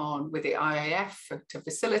courses with the IAF to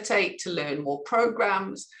facilitate, to learn more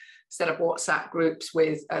programs, set up WhatsApp groups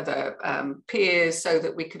with other peers so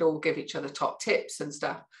that we could all give each other top tips and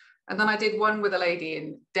stuff. And then I did one with a lady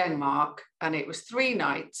in Denmark, and it was 3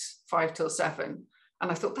 nights, 5 till 7.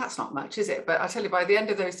 And I thought, that's not much, is it? But I tell you, by the end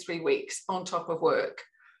of those 3 weeks, on top of work,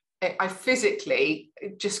 I physically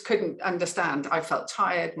just couldn't understand. I felt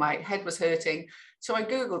tired, my head was hurting. So I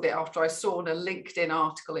Googled it after I saw a LinkedIn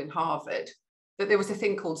article in Harvard that there was a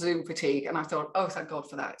thing called Zoom fatigue. And I thought, oh, thank God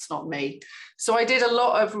for that, it's not me. So I did a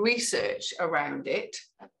lot of research around it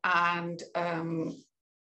and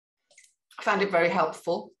found it very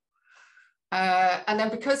helpful. And then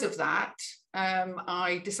because of that,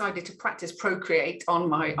 I decided to practice Procreate on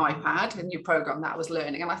my iPad, a new program that I was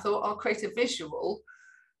learning. And I thought, I'll create a visual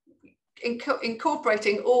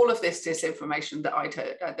incorporating all of this disinformation that I'd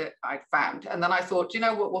heard, that I'd found. And then I thought, you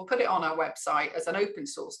know what, we'll put it on our website as an open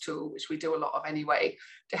source tool, which we do a lot of anyway,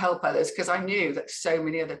 to help others, because I knew that so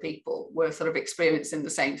many other people were sort of experiencing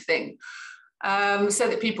the same thing. So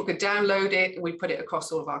that people could download it. We put it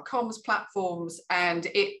across all of our comms platforms and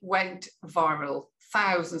it went viral.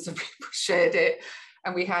 Thousands of people shared it.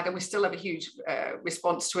 And we still have a huge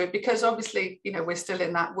response to it, because obviously, you know, we're still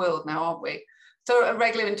in that world now, aren't we? So at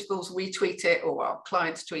regular intervals, we tweet it, or our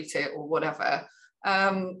clients tweet it, or whatever.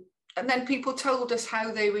 And then people told us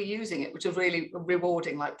how they were using it, which was really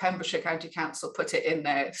rewarding. Like Pembrokeshire County Council put it in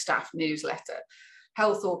their staff newsletter.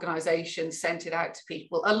 Health organisations sent it out to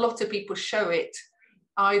people. A lot of people show it.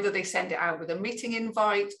 Either they send it out with a meeting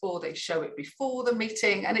invite, or they show it before the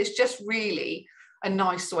meeting. And it's just really a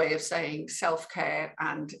nice way of saying self-care,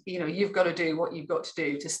 and, you know, you've got to do what you've got to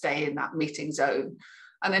do to stay in that meeting zone.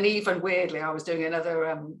 And then even weirdly, I was doing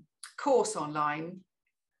another course online,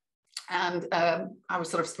 and I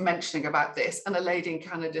was sort of mentioning about this, and a lady in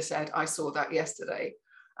Canada said, I saw that yesterday.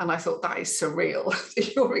 And I thought, that is surreal.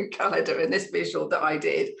 You're in Canada and this visual that I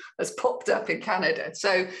did has popped up in Canada.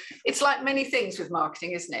 So it's like many things with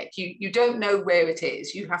marketing, isn't it? You don't know where it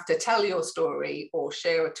is. You have to tell your story or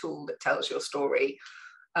share a tool that tells your story.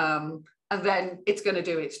 And then it's going to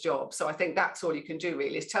do its job. So I think that's all you can do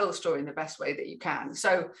really, is tell the story in the best way that you can.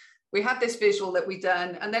 So we had this visual that we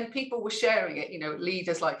done, and then people were sharing it, you know,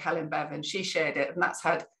 leaders like Helen Bevan, she shared it, and that's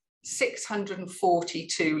had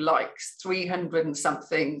 642 likes, 300 and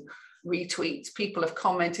something retweets. People have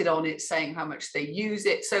commented on it saying how much they use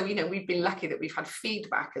it. So, you know, we've been lucky that we've had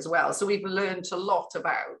feedback as well. So we've learned a lot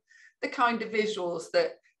about the kind of visuals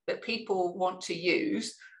that people want to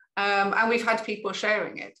use. And we've had people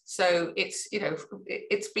sharing it. So it's, you know,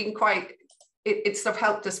 it's been quite, it's sort of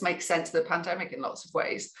helped us make sense of the pandemic in lots of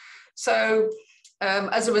ways. So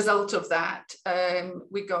as a result of that,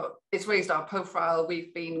 it's raised our profile.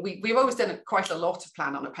 We've always done quite a lot of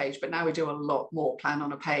plan on a page, but now we do a lot more plan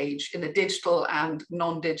on a page in the digital and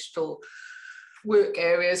non-digital work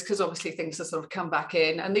areas, because obviously things have sort of come back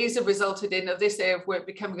in, and these have resulted in this area of work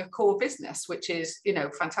becoming a core business, which is, you know,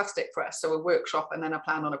 fantastic for us. So a workshop and then a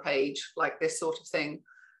plan on a page, like this sort of thing.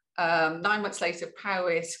 9 months later,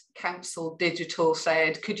 Powys Council Digital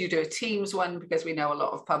said, could you do a Teams one? Because we know a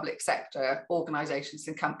lot of public sector organisations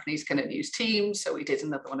and companies can use Teams. So we did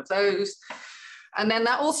another one of those. And then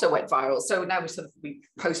that also went viral. So now we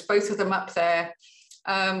post both of them up there.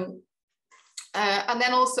 And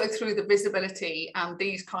then also through the visibility and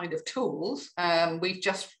these kind of tools, we've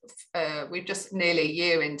just nearly a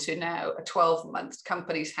year into now a 12-month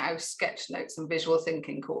Companies House sketch notes and visual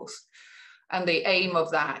thinking course. And the aim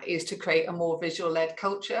of that is to create a more visual-led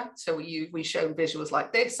culture. So we show visuals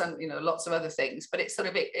like this and, you know, lots of other things, but it sort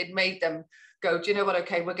of, it made them go, do you know what,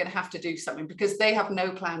 okay, we're going to have to do something, because they have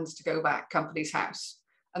no plans to go back, Companies House.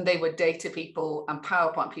 And they were data people and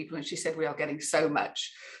PowerPoint people. And she said, we are getting so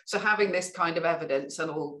much. So having this kind of evidence and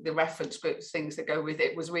all the reference books, things that go with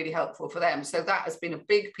it, was really helpful for them. So that has been a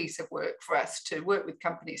big piece of work for us, to work with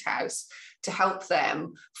Companies House to help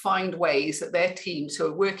them find ways that their teams who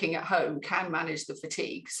are working at home can manage the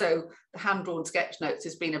fatigue. So the hand-drawn sketch notes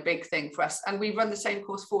has been a big thing for us. And we've run the same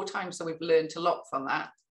course 4 times. So we've learned a lot from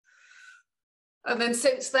that. And then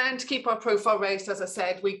since then, to keep our profile raised, as I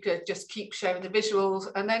said, we could just keep sharing the visuals.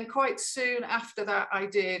 And then quite soon after that, I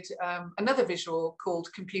did another visual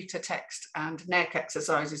called Computer Text and Neck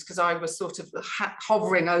Exercises, because I was sort of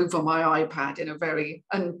hovering over my iPad in a very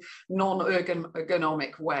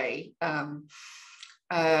non-ergonomic way. And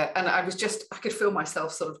I could feel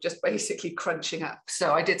myself sort of just basically crunching up.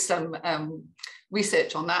 So I did some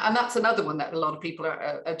research on that. And that's another one that a lot of people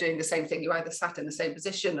are doing the same thing. You either sat in the same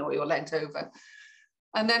position or you're leant over.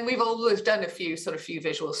 And then we've always done a few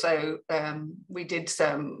visuals. So we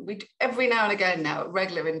every now and again now at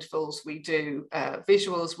regular intervals, we do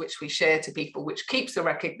visuals, which we share to people, which keeps the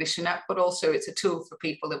recognition up, but also it's a tool for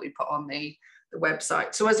people that we put on the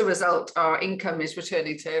website. So as a result, our income is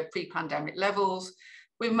returning to pre-pandemic levels.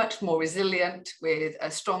 We're much more resilient with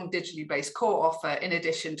a strong digitally based core offer, in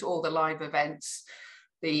addition to all the live events.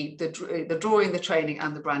 the drawing, the training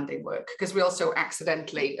and the branding work, because we also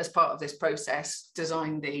accidentally, as part of this process,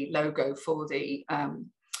 designed the logo for the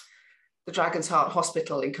Dragon's Heart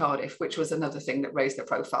Hospital in Cardiff, which was another thing that raised the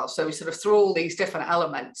profile. So we sort of through all these different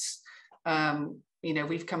elements, you know,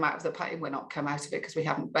 we've come out of the pain. We're not come out of it because we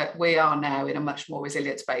haven't, but we are now in a much more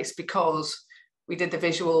resilient space because we did the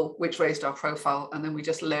visual, which raised our profile, and then we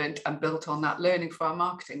just learned and built on that learning for our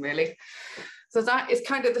marketing, really. So that is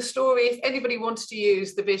kind of the story. If anybody wanted to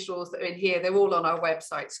use the visuals that are in here, they're all on our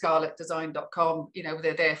website, scarletdesign.com. You know,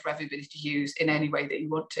 they're there for everybody to use in any way that you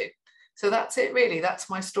want to. So that's it, really. That's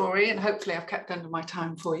my story, and hopefully I've kept under my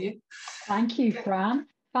time for you. Thank you, Fran.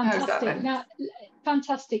 Fantastic. Now,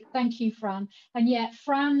 fantastic. Thank you, Fran. And yet,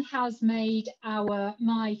 Fran has made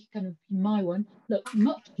my one look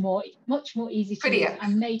much more easy to use,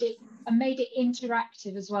 and made it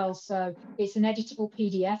interactive as well. So it's an editable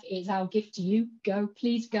PDF. It's our gift to you.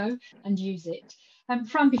 Please go and use it.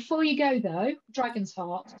 Fran, before you go though, Dragon's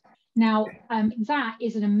Heart. Now, that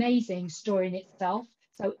is an amazing story in itself.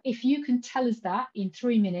 So if you can tell us that in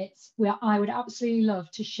 3 minutes, I would absolutely love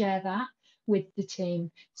to share that with the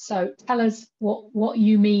team. So tell us what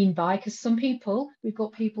you mean by, because we've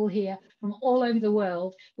got people here from all over the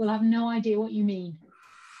world, will have no idea what you mean.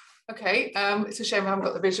 Okay, it's a shame I haven't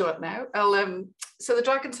got the visual up now. So the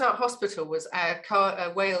Dragon's Heart Hospital was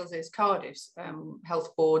Wales's Cardiff's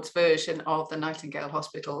health board's version of the Nightingale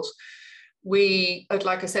hospitals. We,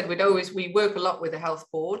 like I said, we work a lot with the health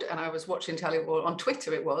board, and I was watching telly on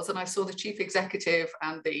Twitter and I saw the chief executive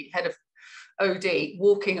and the head of OD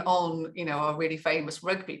walking on, you know, our really famous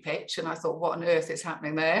rugby pitch, and I thought, what on earth is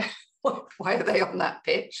happening there? Why are they on that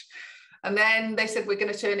pitch? And then they said, we're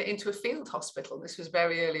going to turn it into a field hospital. This was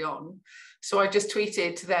very early on. So I just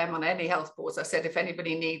tweeted to them on any health boards. I said, if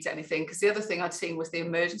anybody needs anything, because the other thing I'd seen was the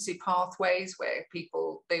emergency pathways where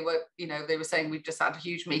people, they were saying, we've just had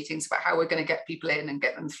huge meetings about how we're going to get people in and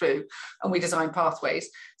get them through. And we designed pathways.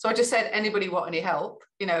 So I just said, anybody want any help?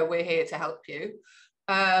 You know, we're here to help you.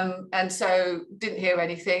 And so didn't hear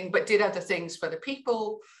anything, but did other things for the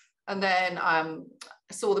people. And then I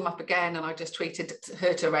saw them up again, and I just tweeted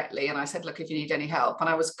her directly, and I said, look, if you need any help. And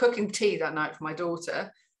I was cooking tea that night for my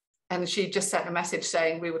daughter, and she just sent a message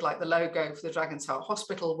saying, we would like the logo for the Dragon's Heart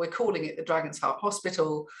Hospital. We're calling it the Dragon's Heart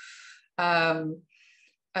Hospital. And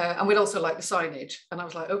we'd also like the signage. And I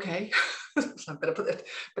was like, okay, so I'm better put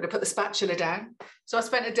the spatula down. So I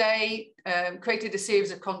spent a day, created a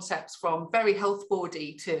series of concepts from very health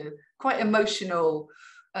boardy to quite emotional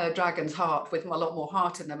Dragon's Heart with a lot more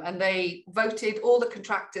heart in them. And they voted, all the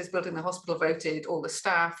contractors building the hospital voted, all the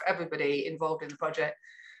staff, everybody involved in the project.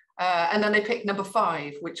 And then they picked number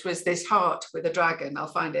 5, which was this heart with a dragon. I'll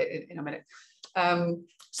find it in a minute.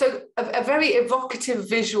 So a very evocative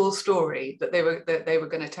visual story that they were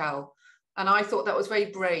going to tell. And I thought that was very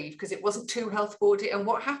brave because it wasn't too health boardy. And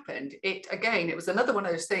what happened, it was another one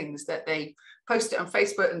of those things that they posted on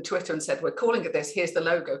Facebook and Twitter and said, we're calling it this, here's the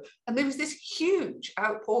logo. And there was this huge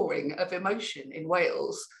outpouring of emotion in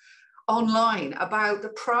Wales online about the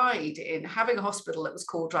pride in having a hospital that was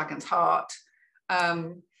called Dragon's Heart.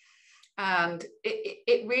 And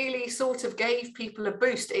it really sort of gave people a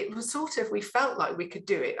boost. It was sort of, we felt like we could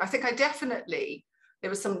do it. I think there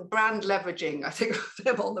was some brand leveraging, I think, of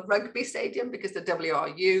them on the rugby stadium because the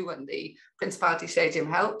WRU and the Principality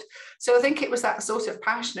Stadium helped. So I think it was that sort of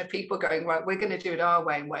passion of people going, right, we're going to do it our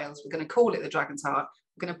way in Wales. We're going to call it the Dragon's Heart.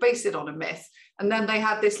 We're going to base it on a myth. And then they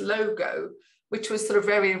had this logo, which was sort of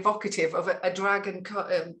very evocative of a dragon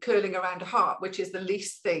curling around a heart, which is the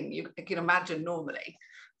least thing you can imagine normally.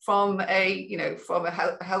 From a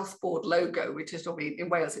health board logo, which is normally in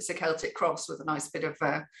Wales, it's a Celtic cross with a nice bit of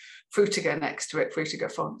Frutiger next to it,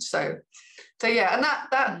 Frutiger font. So yeah, and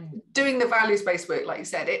that doing the values-based work, like you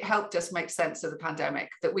said, it helped us make sense of the pandemic,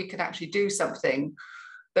 that we could actually do something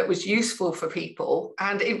that was useful for people.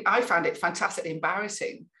 And I found it fantastically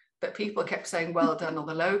embarrassing that people kept saying, well done on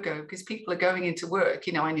the logo, because people are going into work.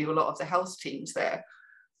 You know, I knew a lot of the health teams there.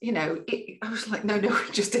 You know, I was like, no,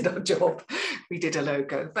 we just did our job. We did a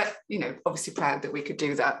logo, but, you know, obviously proud that we could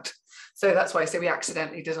do that. So that's why I say we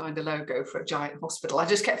accidentally designed a logo for a giant hospital. I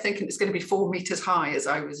just kept thinking it's going to be 4 meters high as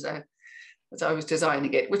I was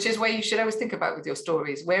designing it, which is where you should always think about with your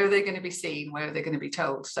stories. Where are they going to be seen? Where are they going to be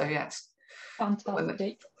told? So yes.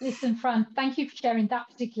 Fantastic. Listen, Fran, thank you for sharing that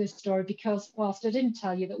particular story, because whilst I didn't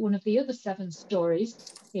tell you that one of the other 7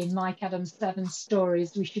 stories in Mike Adams' 7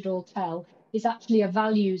 stories we should all tell is actually a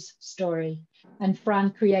values story. And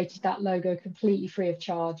Fran created that logo completely free of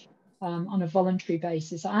charge on a voluntary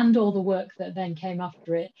basis, and all the work that then came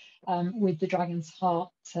after it with the Dragon's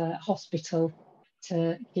Heart Hospital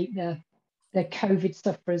to keep the COVID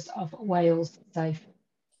sufferers of Wales safe.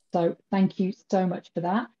 So thank you so much for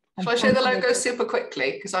that. And shall I show the logo super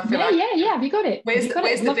quickly? Because I feel yeah, have you got it? Where's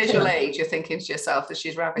the visual aid you're thinking to yourself as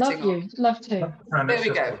she's rabbiting on? Love to. There we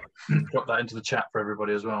go. Drop that into the chat for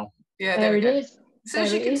everybody as well. Yeah, there it is. So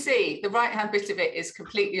as you can see, the right-hand bit of it is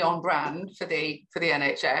completely on brand for the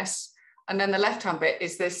NHS. And then the left-hand bit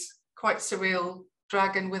is this quite surreal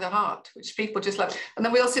dragon with a heart, which people just love. And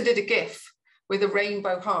then we also did a GIF with a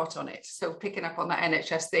rainbow heart on it. So picking up on that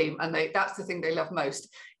NHS theme, and that's the thing they love most.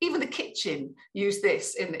 Even the kitchen used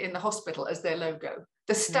this in the hospital as their logo.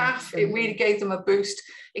 The staff, it really gave them a boost.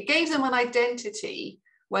 It gave them an identity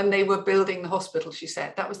when they were building the hospital, she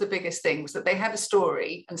said. That was the biggest thing, was that they had a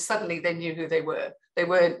story and suddenly they knew who they were. They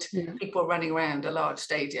weren't people running around a large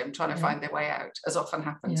stadium trying to find their way out, as often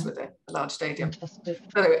happens with a large stadium. Fantastic.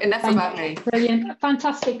 So enough about me. Brilliant,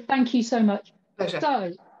 fantastic, thank you so much. Pleasure.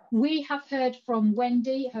 So we have heard from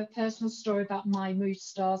Wendy, her personal story about My Mood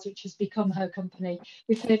Stars, which has become her company.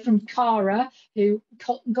 We've heard from Cara, who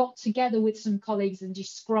got together with some colleagues and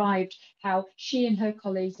described how she and her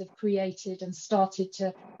colleagues have created and started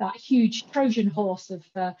that huge Trojan horse of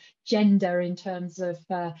gender in terms of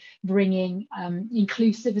bringing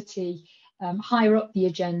inclusivity higher up the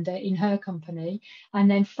agenda in her company.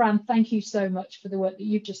 And then Fran, thank you so much for the work that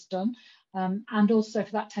you've just done. And also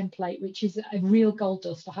for that template, which is a real gold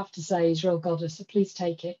dust, I have to say, is real gold dust, so please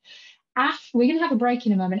take it. We're going to have a break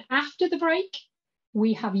in a moment. After the break,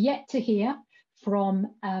 we have yet to hear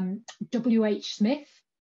from W.H. Smith,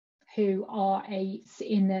 who are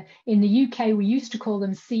in the UK, we used to call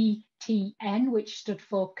them CTN, which stood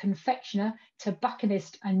for Confectioner,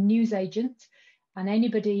 Tobacconist and Newsagent. And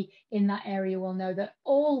anybody in that area will know that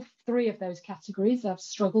all three of those categories have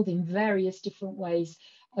struggled in various different ways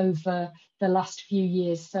over the last few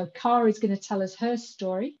years. So Cara is going to tell us her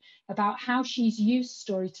story about how she's used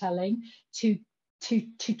storytelling to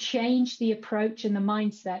change the approach and the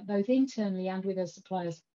mindset, both internally and with her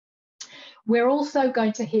suppliers. We're also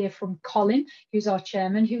going to hear from Colin, who's our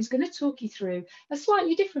chairman, who's going to talk you through a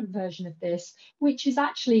slightly different version of this, which is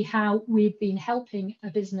actually how we've been helping a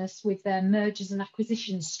business with their mergers and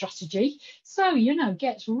acquisitions strategy. So, you know,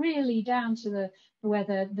 gets really down to where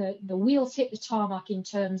the wheels hit the tarmac in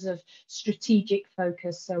terms of strategic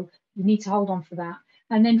focus. So you need to hold on for that.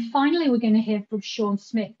 And then finally, we're going to hear from Sean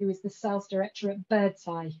Smith, who is the sales director at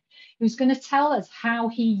Birdseye, who's going to tell us how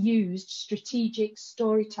he used strategic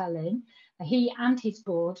storytelling. He and his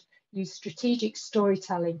board used strategic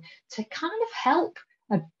storytelling to kind of help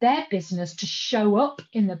their business to show up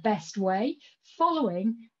in the best way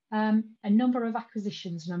following a number of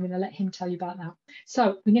acquisitions, and I'm going to let him tell you about that.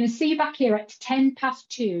 So we're going to see you back here at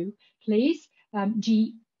 2:10, please.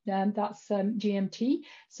 That's GMT.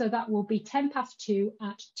 So that will be 2:10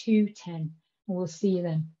 at 2:10. And we'll see you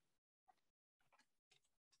then.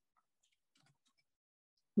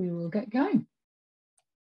 We will get going.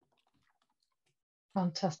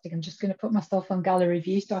 Fantastic. I'm just going to put myself on gallery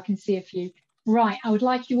view so I can see a few. Right, I would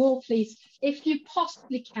like you all, please, if you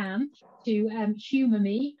possibly can, to humour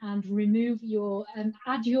me and remove your,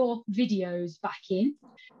 add your videos back in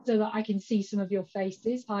so that I can see some of your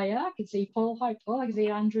faces. Hiya, I can see Paul. Hi, Paul. I can see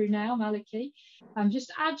Andrew now, Maliki.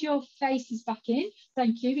 Just add your faces back in.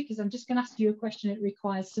 Thank you, because I'm just going to ask you a question that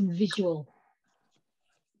requires some visual.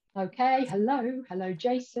 Okay, hello. Hello,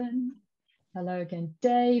 Jason. Hello again,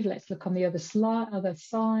 Dave. Let's look on the other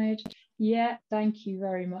side. Yeah, thank you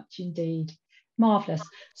very much indeed. Marvellous.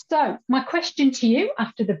 So my question to you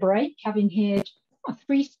after the break, having heard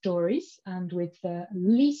 3 stories and with at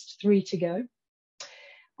least 3 to go,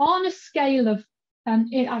 on a scale of,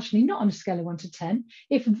 actually not on a scale of 1 to 10,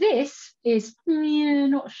 if this is,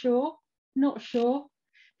 not sure,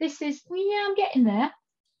 this is, I'm getting there,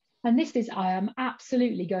 and this is, I am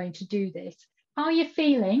absolutely going to do this. How are you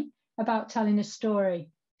feeling about telling a story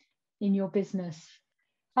in your business?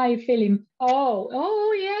 How are you feeling?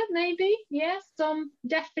 Oh yeah, maybe. Yes, some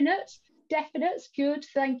definites, good,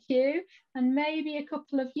 thank you. And maybe a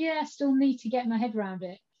couple of, still need to get my head around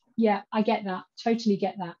it. Yeah, I get that, totally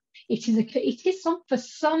get that. It is for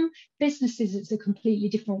some businesses, it's a completely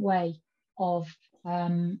different way of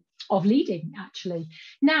leading, actually.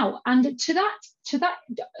 Now, and to that,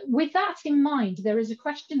 with that in mind, there is a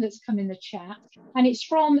question that's come in the chat, and it's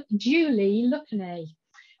from Julie Lucanay.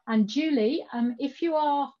 And Julie, if you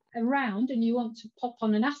are around and you want to pop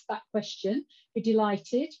on and ask that question, we're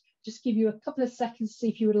delighted. Just give you a couple of seconds to see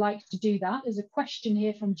if you would like to do that. There's a question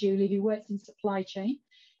here from Julie, who works in supply chain.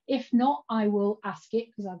 If not, I will ask it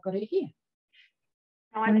because I've got it here.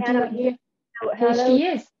 I cannot hear. Here she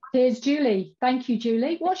is. Here's Julie. Thank you,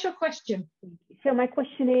 Julie. What's your question? So my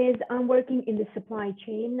question is, I'm working in the supply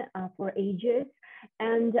chain for ages,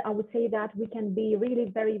 and I would say that we can be really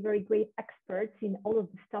very, very great experts in all of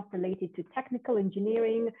the stuff related to technical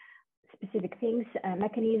engineering, specific things,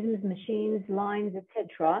 mechanisms, machines, lines,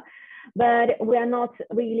 etc. But we are not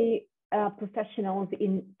really professionals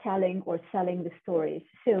in telling or selling the stories.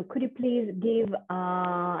 So could you please give,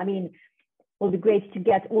 I mean, it will be great to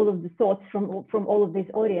get all of the thoughts from all of this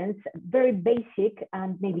audience, very basic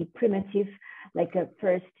and maybe primitive, like a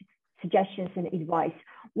first suggestions and advice.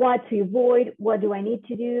 What to avoid, what do I need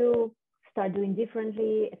to do, start doing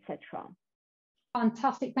differently, etc.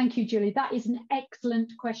 Fantastic, thank you, Julie. That is an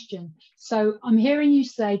excellent question. So I'm hearing you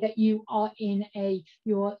say that you are in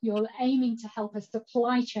you're aiming to help a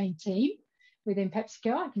supply chain team within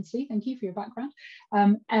PepsiCo. I can see, thank you for your background.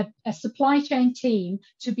 A supply chain team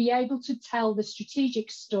to be able to tell the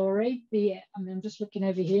strategic story, I'm just looking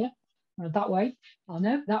over here, or that way, oh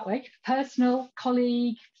no, that way, personal,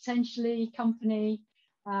 colleague, potentially company,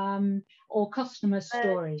 or customer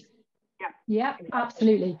stories. Yeah,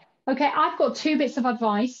 absolutely. Okay, Have got 2 bits of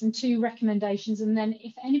advice and 2 recommendations, and then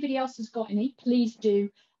if anybody else has got any, please do.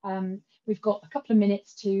 We've got a couple of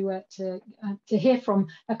minutes to hear from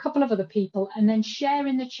a couple of other people, and then share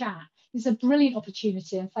in the chat. It's a brilliant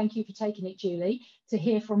opportunity, and thank you for taking it, Julie, to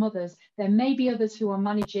hear from others. There may be others who are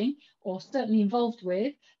managing or certainly involved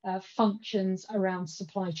with functions around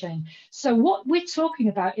supply chain. So what we're talking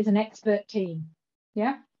about is an expert team,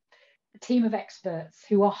 yeah? A team of experts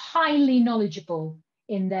who are highly knowledgeable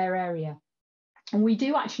in their area. And we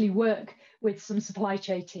do actually work with some supply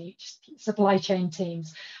chain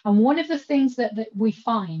teams. And one of the things that we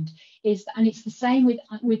find is, and it's the same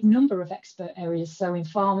with number of expert areas. So in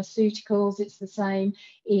pharmaceuticals, it's the same.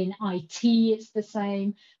 In IT, it's the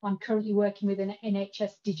same. I'm currently working with an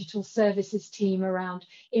NHS digital services team around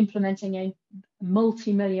implementing a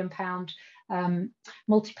multi-million pound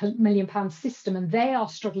system, and they are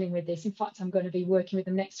struggling with this. In fact, I'm going to be working with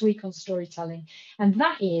them next week on storytelling, and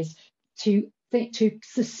that is to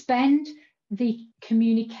suspend the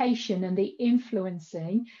communication and the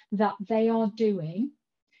influencing that they are doing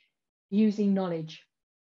using knowledge.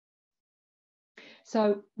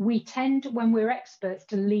 So we tend, when we're experts,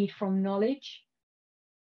 to lead from knowledge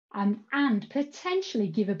and potentially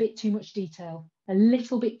give a bit too much detail, a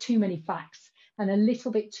little bit too many facts, and a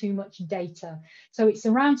little bit too much data. So it's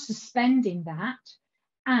around suspending that.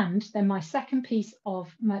 And then my second piece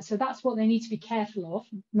of, so that's what they need to be careful of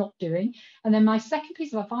not doing. And then my second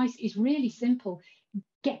piece of advice is really simple: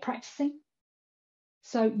 get practicing.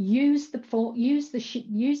 So use the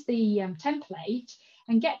template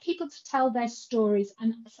and get people to tell their stories.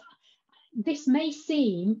 And this may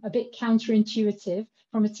seem a bit counterintuitive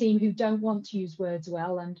from a team who don't want to use words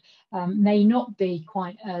well, and may not be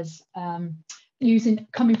quite as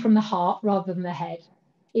coming from the heart rather than the head,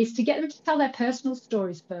 is to get them to tell their personal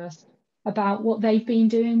stories first about what they've been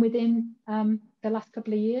doing within the last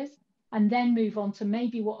couple of years, and then move on to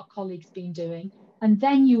maybe what a colleague's been doing. And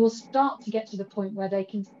then you will start to get to the point where they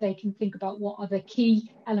can think about what are the key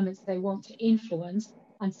elements they want to influence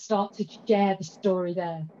and start to share the story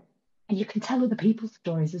there. And you can tell other people's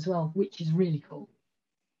stories as well, which is really cool.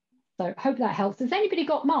 So hope that helps. Has anybody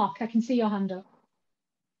got Mark? I can see your hand up.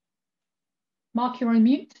 Mark, you're on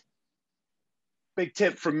mute. Big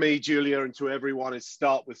tip from me, Julia, and to everyone is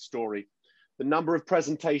start with story. The number of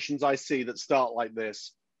presentations I see that start like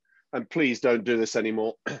this, and please don't do this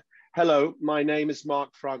anymore. Hello, my name is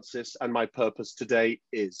Mark Francis, and my purpose today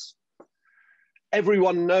is.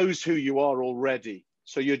 Everyone knows who you are already,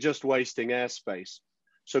 so you're just wasting airspace.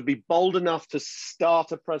 So be bold enough to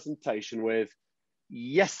start a presentation with,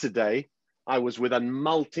 yesterday, I was with a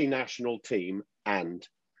multinational team and.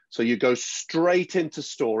 So you go straight into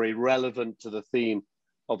story relevant to the theme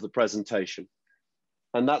of the presentation.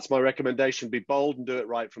 And that's my recommendation: be bold and do it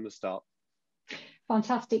right from the start.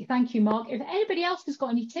 Fantastic, thank you, Mark. If anybody else has got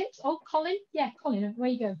any tips, Colin, yeah, Colin, where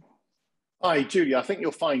you go? Hi, Julia. I think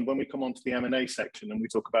you'll find when we come on to the M&A section and we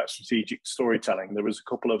talk about strategic storytelling, there is a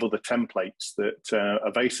couple of other templates that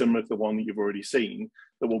are very similar to the one that you've already seen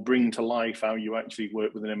that will bring to life how you actually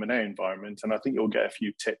work with an M&A environment. And I think you'll get a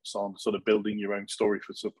few tips on sort of building your own story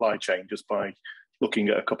for supply chain just by looking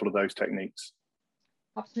at a couple of those techniques.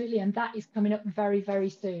 Absolutely, and that is coming up very, very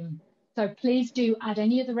soon. So please do add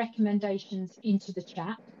any of the recommendations into the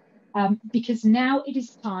chat, because now it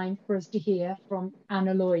is time for us to hear from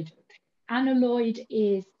Anna Lloyd. Anna Lloyd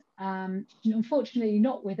is unfortunately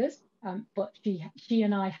not with us, but she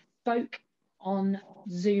and I spoke on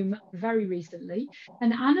Zoom very recently.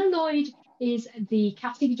 And Anna Lloyd is the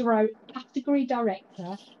category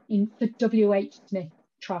director for WH Smith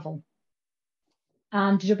Travel.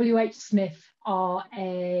 And WH Smith are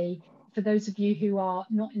for those of you who are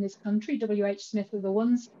not in this country, WH Smith are the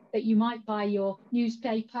ones that you might buy your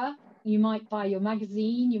newspaper, you might buy your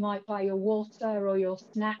magazine, you might buy your water or your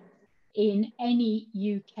snacks in any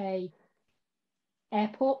UK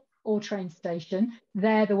airport or train station.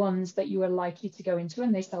 They're the ones that you are likely to go into,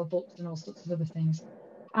 and they sell books and all sorts of other things.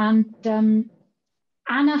 And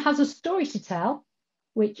Anna has a story to tell,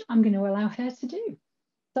 which I'm going to allow her to do.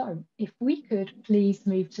 So if we could please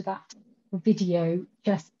move to that video,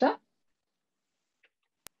 Chester,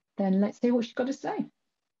 then let's hear what she's got to say.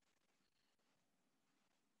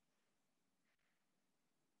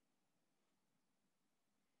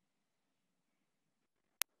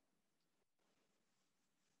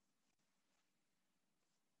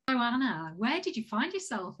 So Anna, where did you find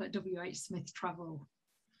yourself at WH Smith Travel?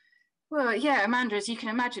 Well, yeah, Amanda, as you can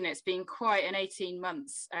imagine, it's been quite an 18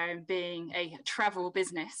 months being a travel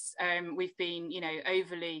business. We've been,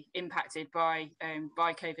 overly impacted by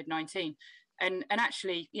COVID-19. And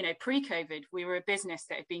actually, pre-COVID, we were a business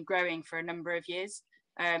that had been growing for a number of years,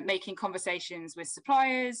 making conversations with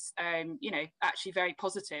suppliers, actually very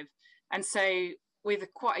positive. And so with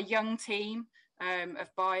quite a young team of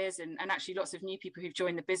buyers and actually lots of new people who've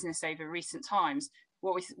joined the business over recent times,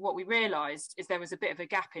 what we realised is there was a bit of a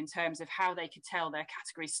gap in terms of how they could tell their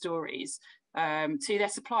category stories to their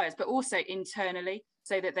suppliers, but also internally,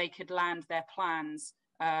 so that they could land their plans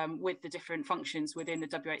with the different functions within the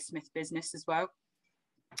WH Smith business as well.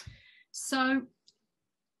 So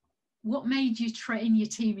what made you train your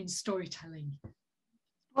team in storytelling?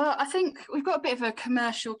 Well, I think we've got a bit of a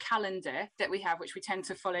commercial calendar that we have, which we tend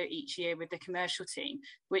to follow each year with the commercial team,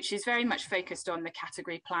 which is very much focused on the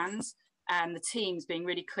category plans and the teams being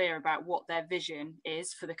really clear about what their vision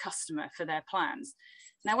is for the customer, for their plans.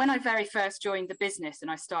 Now, when I very first joined the business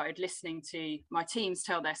and I started listening to my teams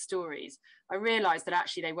tell their stories, I realised that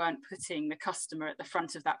actually they weren't putting the customer at the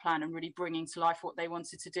front of that plan and really bringing to life what they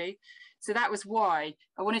wanted to do. So that was why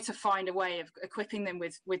I wanted to find a way of equipping them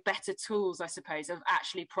with better tools, I suppose, of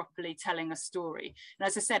actually properly telling a story. And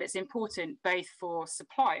as I said, it's important both for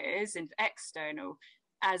suppliers and external,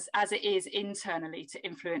 as it is internally, to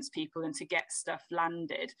influence people and to get stuff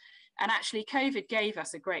landed. And actually COVID gave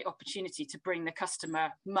us a great opportunity to bring the customer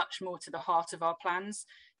much more to the heart of our plans.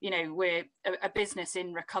 We're a business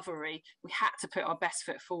in recovery. We had to put our best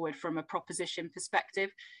foot forward from a proposition perspective.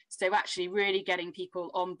 So actually really getting people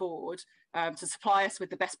on board to supply us with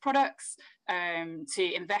the best products,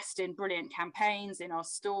 to invest in brilliant campaigns in our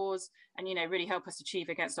stores, and really help us achieve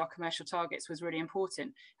against our commercial targets was really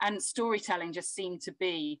important. And storytelling just seemed to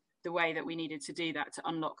be the way that we needed to do that, to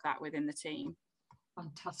unlock that within the team.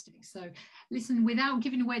 Fantastic. So listen, without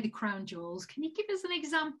giving away the crown jewels, can you give us an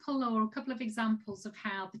example or a couple of examples of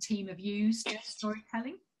how the team have used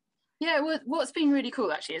storytelling? Yeah, well, what's been really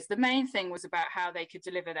cool actually is the main thing was about how they could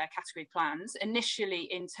deliver their category plans, initially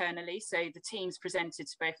internally. So the teams presented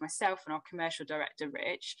to both myself and our commercial director,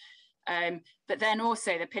 Rich. But then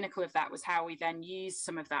also the pinnacle of that was how we then used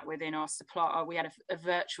some of that within our supplier. We had a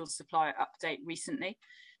virtual supplier update recently.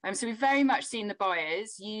 So we've very much seen the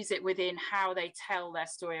buyers use it within how they tell their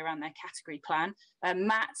story around their category plan.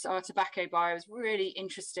 Matt, our tobacco buyer, was really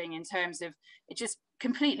interesting in terms of it just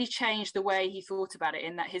completely changed the way he thought about it,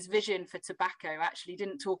 in that his vision for tobacco actually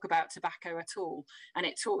didn't talk about tobacco at all. And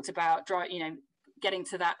it talked about, getting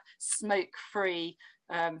to that smoke-free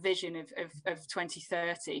vision of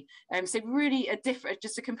 2030. So really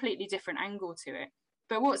just a completely different angle to it.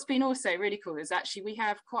 But what's been also really cool is actually we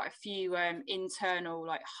have quite a few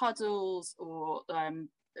internal huddles or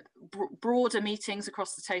broader meetings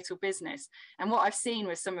across the total business. And what I've seen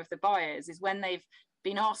with some of the buyers is when they've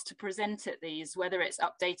been asked to present at these, whether it's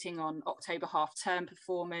updating on October half-term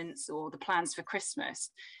performance or the plans for Christmas,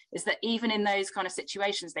 is that even in those kind of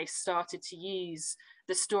situations, they've started to use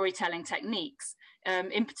the storytelling techniques.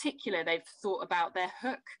 In particular, they've thought about their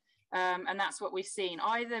hook. And that's what we've seen,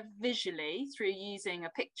 either visually through using a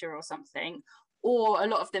picture or something, or a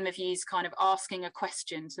lot of them have used kind of asking a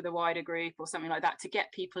question to the wider group or something like that to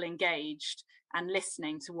get people engaged and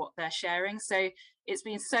listening to what they're sharing. So it's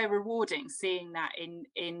been so rewarding seeing that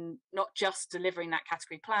in not just delivering that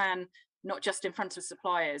category plan, not just in front of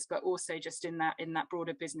suppliers, but also just in that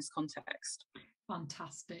broader business context.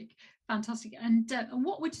 Fantastic. And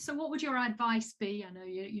what would your advice be? I know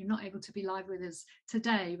you're not able to be live with us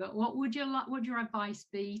today, but what would your advice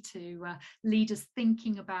be to leaders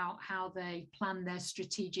thinking about how they plan their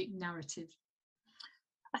strategic narrative?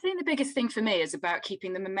 I think the biggest thing for me is about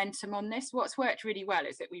keeping the momentum on this. What's worked really well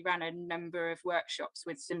is that we ran a number of workshops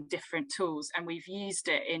with some different tools, and we've used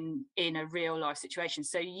it in a real life situation.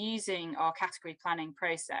 So using our category planning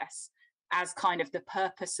process as kind of the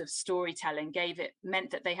purpose of storytelling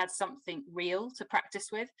meant that they had something real to practice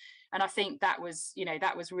with. And I think that was, you know,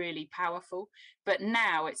 that was really powerful. But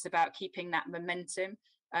now it's about keeping that momentum.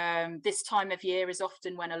 This time of year is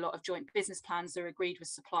often when a lot of joint business plans are agreed with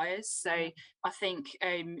suppliers. So I think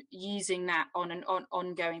using that on an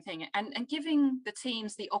ongoing thing and giving the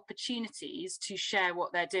teams the opportunities to share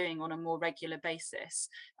what they're doing on a more regular basis,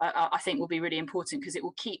 I think will be really important, because it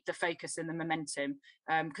will keep the focus and the momentum,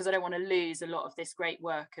 because I don't want to lose a lot of this great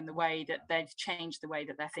work and the way that they've changed the way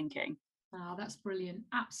that they're thinking. Oh, that's brilliant.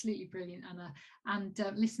 Absolutely brilliant, Anna. And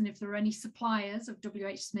listen, if there are any suppliers of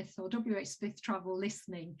WH Smith or WH Smith Travel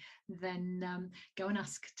listening, then go and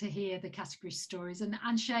ask to hear the category stories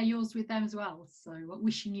and share yours with them as well. So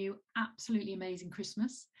wishing you absolutely amazing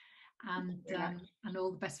Christmas and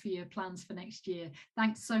all the best for your plans for next year.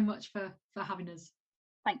 Thanks so much for having us.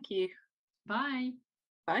 Thank you. Bye.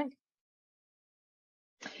 Bye.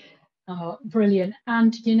 Oh, brilliant.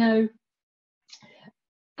 And, you know,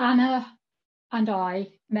 Anna and I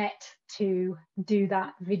met to do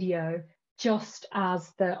that video just as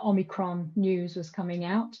the Omicron news was coming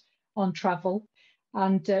out on travel.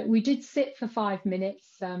 And we did sit for 5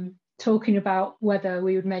 minutes talking about whether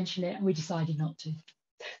we would mention it, and we decided not to.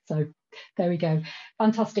 So there we go.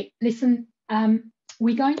 Fantastic. Listen,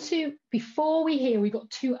 we're going to, before we hear, we've got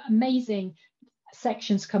 2 amazing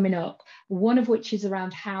sections coming up, one of which is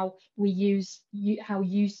around how we how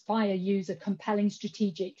Uspire use a compelling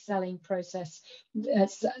strategic selling process,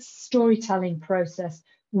 storytelling process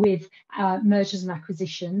with mergers and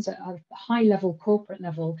acquisitions at a high level, corporate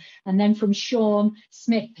level. And then from Sean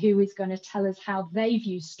Smith, who is going to tell us how they've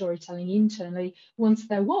used storytelling internally once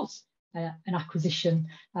there was an acquisition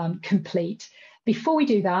complete. Before we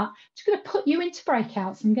do that, I'm just going to put you into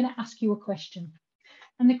breakouts. I'm going to ask you a question.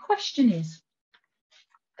 And the question is,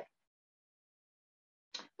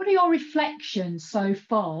 what are your reflections so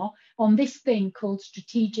far on this thing called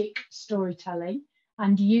strategic storytelling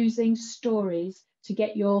and using stories to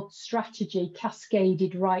get your strategy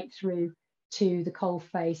cascaded right through to the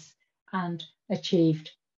coalface and achieved?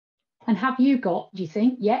 And have you got, do you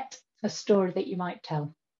think, yet a story that you might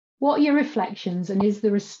tell? What are your reflections, and is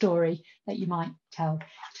there a story that you might tell?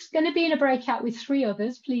 Just going to be in a breakout with 3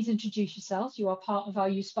 others. Please introduce yourselves. You are part of our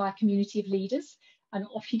Uspire community of leaders, and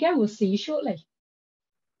off you go. We'll see you shortly.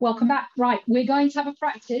 Welcome back. Right, we're going to have a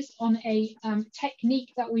practice on a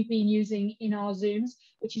technique that we've been using in our Zooms,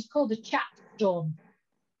 which is called a chat storm.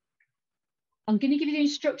 I'm going to give you the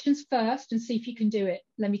instructions first and see if you can do it.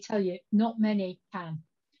 Let me tell you, not many can,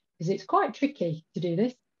 because it's quite tricky to do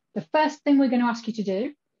this. The first thing we're going to ask you to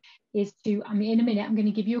do is to, I mean, in a minute, I'm going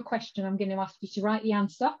to give you a question. I'm going to ask you to write the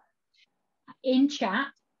answer in chat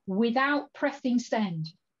without pressing send.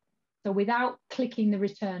 So without clicking the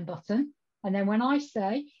return button. And then when I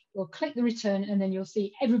say, you'll click the return, and then you'll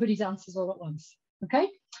see everybody's answers all at once, okay?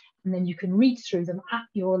 And then you can read through them at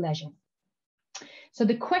your leisure. So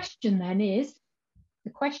the question then is,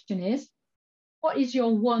 what is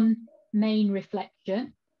your one main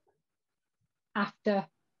reflection after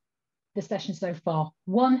the session so far?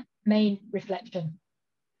 One main reflection.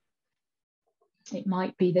 It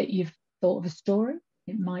might be that you've thought of a story.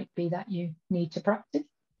 It might be that you need to practice.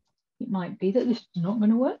 It might be that this is not going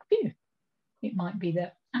to work for you. It might be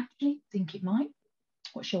that actually think it might.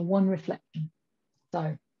 What's your one reflection?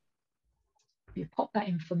 So you pop that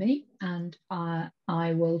in for me, and I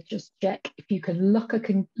will just check if you can look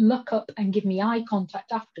up and give me eye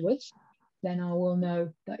contact afterwards. Then I will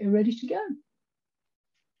know that you're ready to go.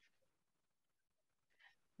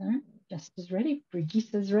 Jessica's ready.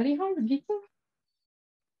 Brigitta's ready. Hi, Brigitta.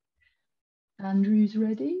 Andrew's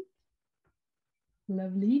ready.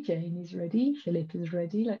 Lovely. Jane is ready. Philip is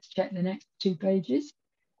ready. Let's check the next 2 pages.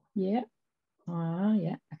 Yeah.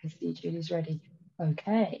 Yeah, I can see Julie's ready.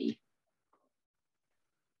 Okay.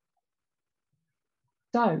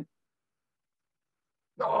 So,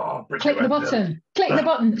 click the button. Click the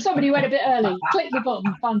button. Somebody went a bit early. Click the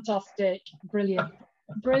button. Fantastic. Brilliant.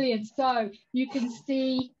 Brilliant. So you can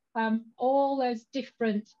see all those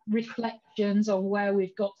different reflections on where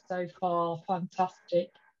we've got so far. Fantastic.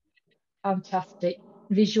 Fantastic.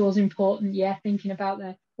 Visuals important, yeah, thinking about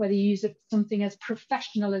whether you use something as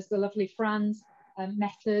professional as the lovely Fran's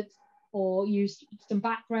methods, or use some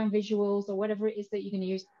background visuals, or whatever it is that you're going to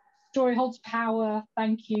use. Story holds power.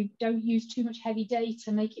 Thank you. Don't use too much heavy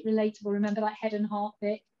data. Make it relatable. Remember that head and heart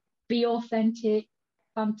bit. Be authentic.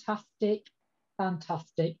 Fantastic.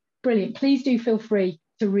 Fantastic. Brilliant. Please do feel free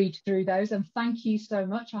to read through those, and thank you so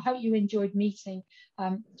much. I hope you enjoyed meeting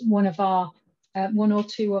one or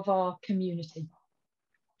 2 of our community.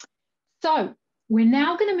 So we're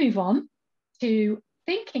now going to move on to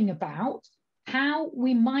thinking about how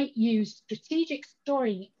we might use strategic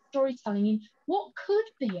storytelling in what could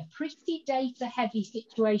be a pretty data-heavy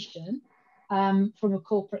situation from a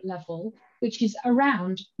corporate level, which is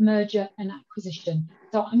around merger and acquisition.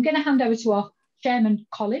 So I'm going to hand over to our chairman,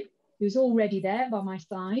 Colin, who's already there by my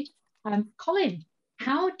side. Colin,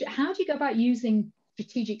 how do you go about using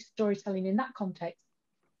strategic storytelling in that context?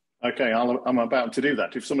 Okay, I'm about to do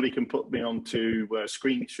that. If somebody can put me onto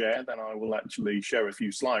screen share, then I will actually share a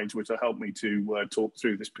few slides which will help me to talk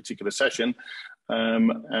through this particular session.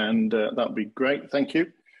 That'd be great, thank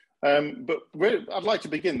you. But I'd like to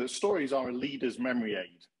begin that stories are a leader's memory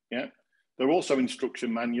aid. Yeah, they're also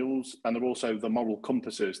instruction manuals, and they're also the moral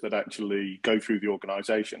compasses that actually go through the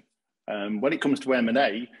organisation. When it comes to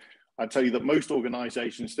M&A, I'd tell you that most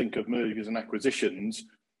organisations think of mergers and acquisitions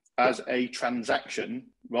as a transaction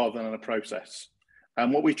rather than a process.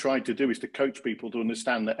 And what we tried to do is to coach people to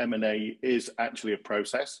understand that M&A is actually a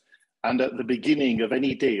process, and at the beginning of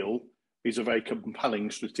any deal is a very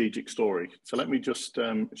compelling strategic story. So let me just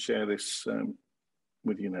share this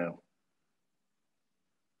with you now.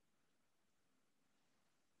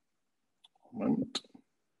 One moment.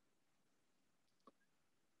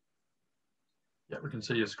 Yeah, we can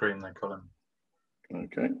see your screen there, Colin.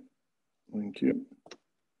 Okay, thank you.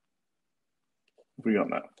 We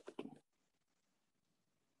got that.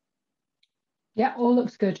 Yeah, all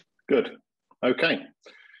looks good. Good. Okay.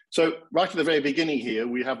 So right at the very beginning here,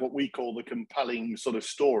 we have what we call the compelling sort of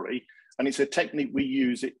story, and it's a technique we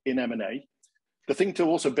use in M&A. The thing to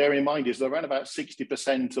also bear in mind is that around about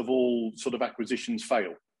 60% of all sort of acquisitions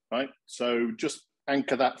fail, right? So just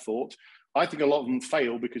anchor that thought. I think a lot of them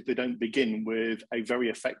fail because they don't begin with a very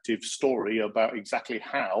effective story about exactly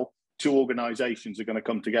how two organizations are going to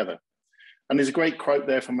come together. And there's a great quote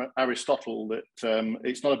there from Aristotle that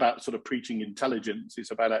it's not about sort of preaching intelligence,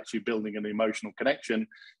 it's about actually building an emotional connection,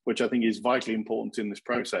 which I think is vitally important in this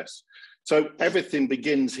process. So everything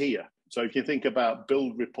begins here. So if you think about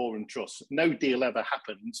build rapport and trust, no deal ever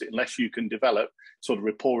happens unless you can develop sort of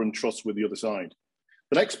rapport and trust with the other side.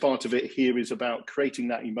 The next part of it here is about creating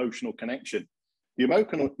that emotional connection. The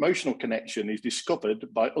emotional connection is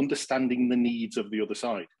discovered by understanding the needs of the other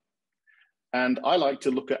side. And I like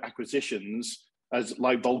to look at acquisitions as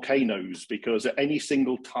like volcanoes, because at any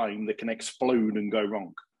single time they can explode and go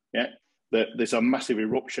wrong. Yeah, there's a massive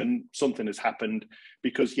eruption, something has happened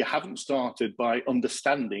because you haven't started by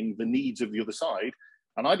understanding the needs of the other side.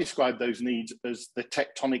 And I describe those needs as the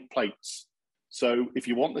tectonic plates. So if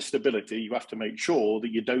you want the stability, you have to make sure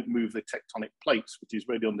that you don't move the tectonic plates, which is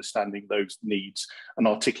really understanding those needs and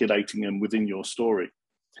articulating them within your story.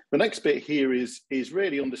 The next bit here is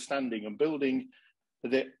really understanding and building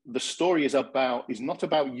that the story is not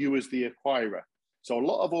about you as the acquirer. So a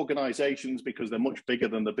lot of organizations, because they're much bigger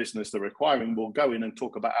than the business they're acquiring, will go in and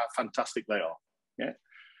talk about how fantastic they are. Yeah.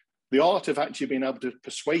 The art of actually being able to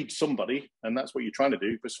persuade somebody, and that's what you're trying to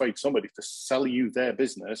do, persuade somebody to sell you their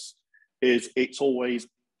business, is it's always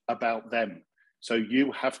about them. So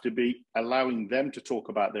you have to be allowing them to talk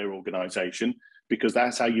about their organization, because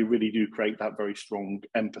that's how you really do create that very strong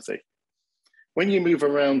empathy. When you move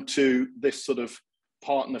around to this sort of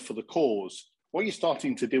partner for the cause, what you're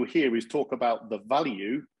starting to do here is talk about the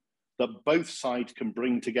value that both sides can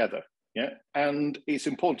bring together. Yeah, and it's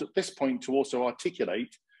important at this point to also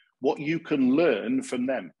articulate what you can learn from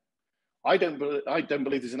them. I don't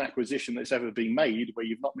believe there's an acquisition that's ever been made where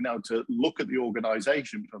you've not been able to look at the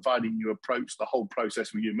organization, providing you approach the whole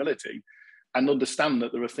process with humility and understand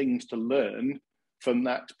that there are things to learn from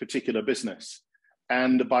that particular business.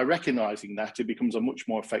 And by recognizing that, it becomes a much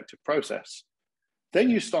more effective process.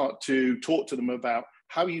 Then you start to talk to them about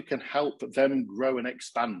how you can help them grow and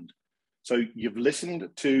expand. So you've listened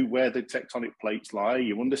to where the tectonic plates lie,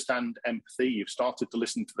 you understand empathy, you've started to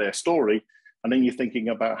listen to their story, and then you're thinking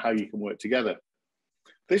about how you can work together.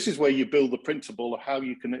 This is where you build the principle of how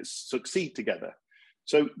you can succeed together.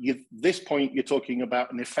 So this point, you're talking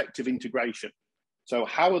about an effective integration. So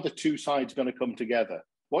how are the two sides going to come together?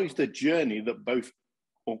 What is the journey that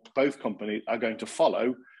both companies are going to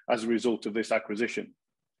follow as a result of this acquisition?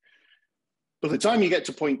 By the time you get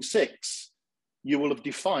to point 6, you will have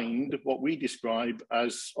defined what we describe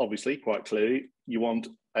as, obviously, quite clearly, you want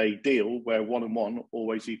a deal where 1 and 1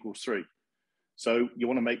 always equals 3. So you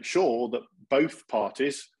want to make sure that both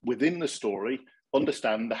parties within the story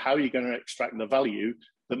understand how you're going to extract the value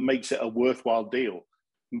that makes it a worthwhile deal.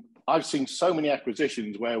 I've seen so many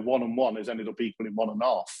acquisitions where 1 and 1 has ended up equaling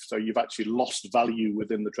 1.5. So you've actually lost value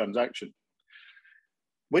within the transaction.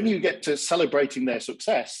 When you get to celebrating their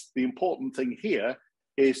success, the important thing here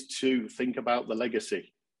is to think about the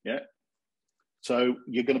legacy. Yeah. So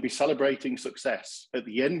you're going to be celebrating success. At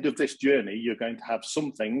the end of this journey, you're going to have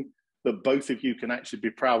something that both of you can actually be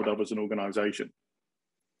proud of as an organization.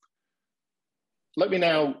 Let me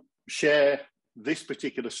now share this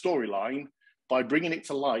particular storyline by bringing it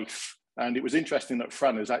to life. And it was interesting that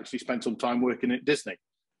Fran has actually spent some time working at Disney.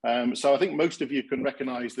 So I think most of you can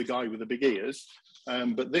recognize the guy with the big ears.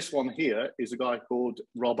 But this one here is a guy called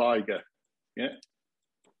Rob Iger. Yeah.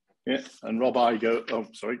 Yeah. And Rob Iger, oh,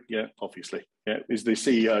 sorry. Yeah, obviously. Yeah, is the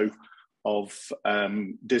CEO of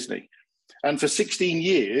Disney. And for 16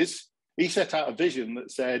 years, he set out a vision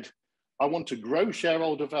that said, I want to grow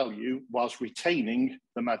shareholder value whilst retaining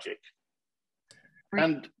the magic.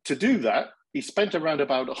 And to do that, he spent around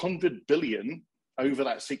about 100 billion over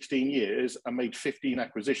that 16 years and made 15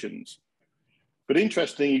 acquisitions. But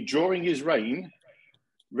interestingly, during his reign,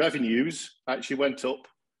 revenues actually went up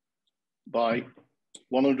by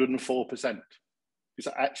 104%. It's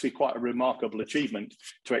actually quite a remarkable achievement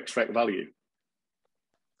to extract value.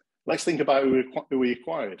 Let's think about who he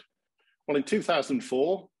acquired. Well, in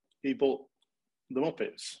 2004, he bought the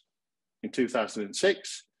Muppets. In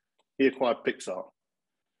 2006, he acquired Pixar.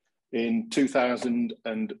 In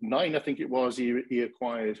 2009, I think it was, he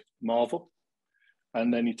acquired Marvel.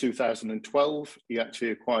 And then in 2012, he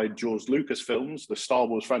actually acquired George Lucas Films, the Star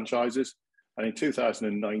Wars franchises. And in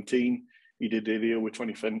 2019, he did a deal with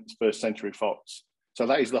 21st Century Fox. So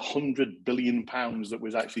that is the £100 billion that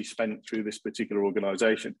was actually spent through this particular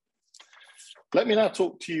organization. Let me now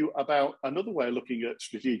talk to you about another way of looking at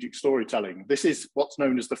strategic storytelling. This is what's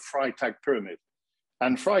known as the Freytag Pyramid.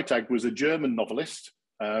 And Freytag was a German novelist,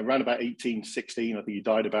 around about 1816, I think he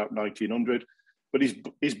died about 1900, but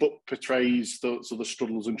his book portrays the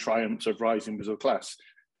struggles and triumphs of rising middle class.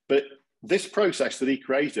 But this process that he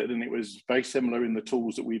created, and it was very similar in the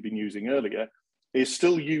tools that we've been using earlier, is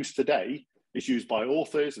still used today. It's used by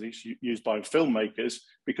authors and it's used by filmmakers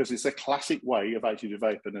because it's a classic way of actually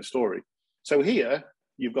developing a story. So here,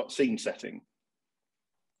 you've got scene setting.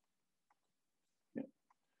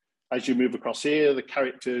 As you move across here, the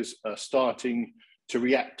characters are starting to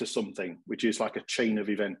react to something, which is like a chain of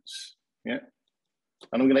events. Yeah.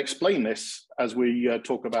 And I'm going to explain this as we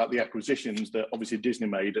talk about the acquisitions that obviously Disney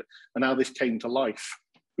made and how this came to life.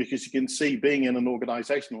 Because you can see, being in an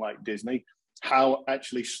organization like Disney, how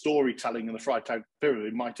actually storytelling in the Freytag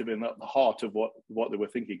Pyramid might have been at the heart of what they were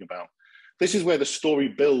thinking about. This is where the story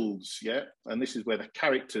builds, yeah? And this is where the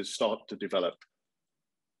characters start to develop.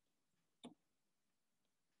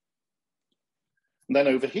 And then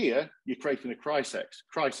over here, you're creating a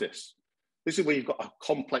crisis. This is where you've got a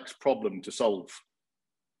complex problem to solve.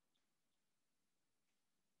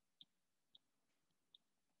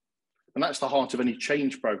 And that's the heart of any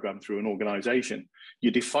change program through an organization.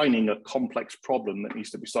 You're defining a complex problem that needs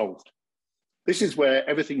to be solved. This is where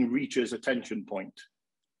everything reaches a tension point.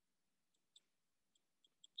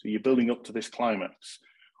 So you're building up to this climax,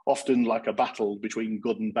 often like a battle between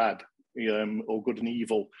good and bad, or good and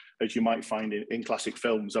evil, as you might find in classic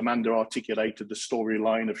films. Amanda articulated the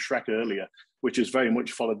storyline of Shrek earlier, which has very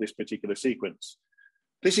much followed this particular sequence.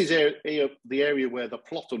 This is the area where the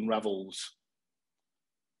plot unravels.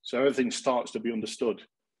 So everything starts to be understood.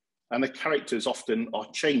 And the characters often are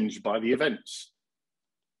changed by the events.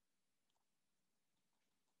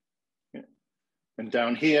 Yeah. And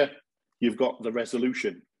down here, you've got the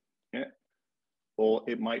resolution. Yeah. Or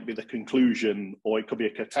it might be the conclusion, or it could be a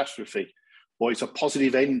catastrophe, or it's a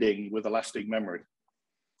positive ending with a lasting memory.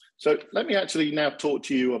 So let me actually now talk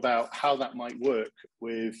to you about how that might work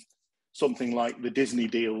with something like the Disney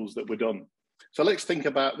deals that were done. So let's think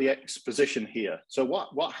about the exposition here. So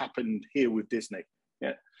what happened here with Disney?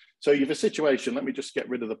 Yeah. So you have a situation, let me just get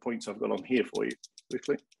rid of the points I've got on here for you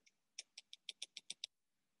quickly.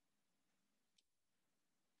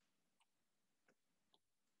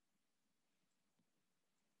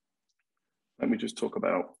 Let me just talk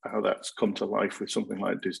about how that's come to life with something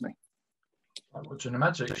like Disney. I'm watching a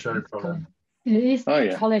magic show, Colin. It is, oh,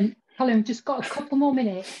 yeah. Colin, we've just got a couple more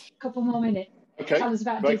minutes. Okay, tell us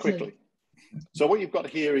about very Disney. quickly. So what you've got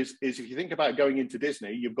here is if you think about going into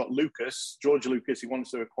Disney, you've got Lucas, George Lucas, he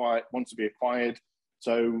wants to be acquired.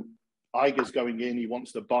 So Iger's going in, he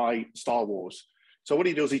wants to buy Star Wars. So what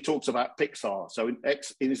he does, he talks about Pixar. So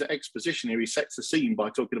in his exposition here, he sets the scene by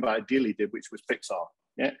talking about a deal he did, which was Pixar.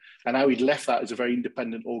 Yeah, and how he'd left that as a very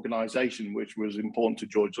independent organization, which was important to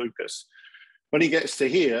George Lucas. When he gets to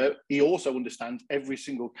here, he also understands every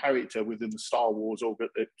single character within the Star Wars or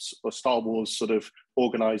Star Wars sort of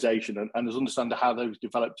organization and has understood how those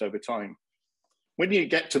developed over time. When you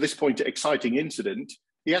get to this point, exciting incident,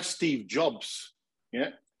 he asked Steve Jobs, yeah,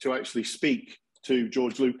 to actually speak to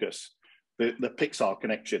George Lucas, the Pixar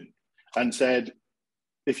connection. and said,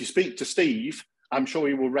 if you speak to Steve, I'm sure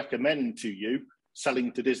he will recommend to you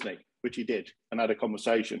selling to Disney, which he did, and had a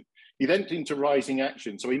conversation. He then went into Rising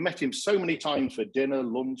Action. So he met him so many times for dinner,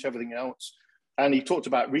 lunch, everything else. And he talked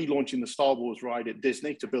about relaunching the Star Wars ride at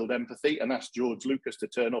Disney to build empathy, and asked George Lucas to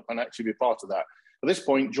turn up and actually be part of that. At this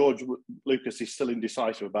point, George Lucas is still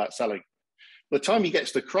indecisive about selling. By the time he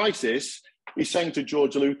gets to Crisis, he's saying to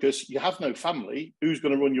George Lucas, you have no family, who's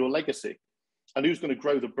going to run your legacy? And who's going to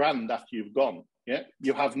grow the brand after you've gone? Yeah,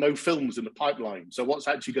 you have no films in the pipeline. So what's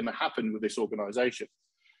actually going to happen with this organization?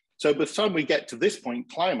 So by the time we get to this point,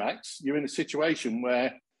 climax, you're in a situation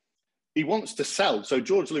where he wants to sell. So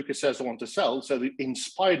George Lucas says, I want to sell. So the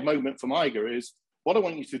inspired moment from Iger is, what I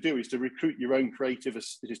want you to do is to recruit your own creative,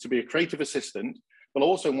 is to be a creative assistant, but I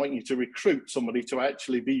also want you to recruit somebody to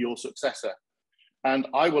actually be your successor. And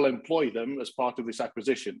I will employ them as part of this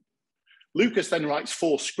acquisition. Lucas then writes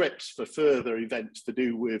 4 scripts for further events to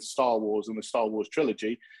do with Star Wars and the Star Wars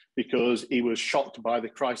trilogy, because he was shocked by the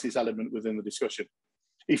crisis element within the discussion.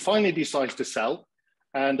 He finally decides to sell,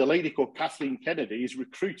 and a lady called Kathleen Kennedy is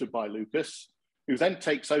recruited by Lucas, who then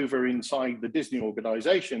takes over inside the Disney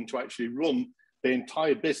organization to actually run the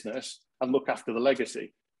entire business and look after the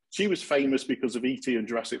legacy. She was famous because of E.T. and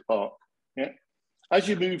Jurassic Park. Yeah? As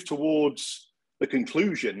you move towards the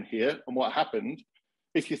conclusion here and what happened,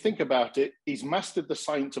 if you think about it, he's mastered the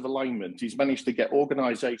science of alignment. He's managed to get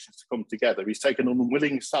organizations to come together. He's taken an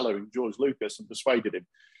unwilling seller in George Lucas and persuaded him.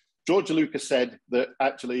 George Lucas said that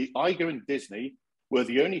actually Iger and Disney were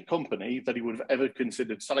the only company that he would have ever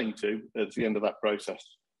considered selling to at the end of that process.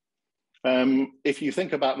 If you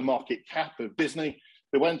think about the market cap of Disney,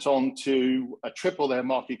 they went on to triple their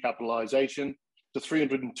market capitalization to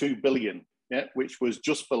 302 billion, yeah, which was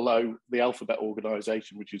just below the Alphabet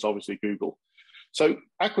organization, which is obviously Google. So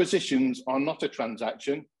acquisitions are not a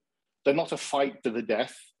transaction. They're not a fight to the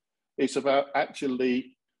death. It's about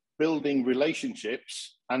actually building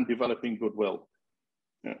relationships and developing goodwill.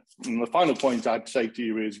 Yeah. And the final point I'd say to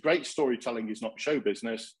you is great storytelling is not show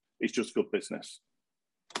business, it's just good business.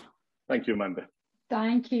 Thank you, Amanda.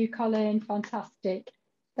 Thank you, Colin. Fantastic.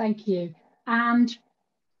 Thank you. And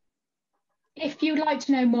if you'd like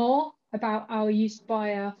to know more about our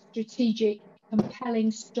Uspire strategic,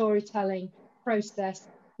 compelling storytelling process,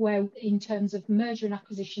 where in terms of merger and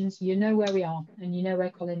acquisitions, you know where we are and you know where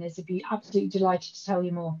Colin is. I'd be absolutely delighted to tell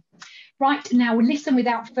you more. Right, now listen,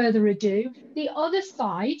 without further ado, the other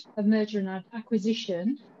side of merger and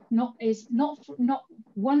acquisition is not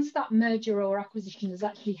once that merger or acquisition has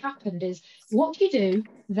actually happened, is what do you do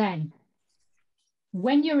then?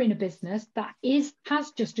 When you're in a business that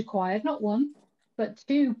has just acquired not one, but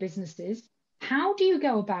 2 businesses, how do you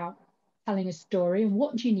go about telling a story, and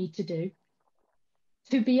what do you need to do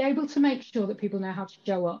to be able to make sure that people know how to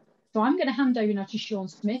show up? So I'm going to hand over now to Sean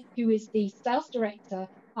Smith, who is the sales director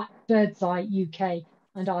at Birdseye UK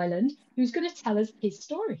and Ireland, who's going to tell us his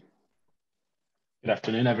story. Good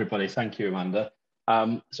afternoon, everybody. Thank you, Amanda. So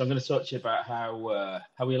I'm going to talk to you about how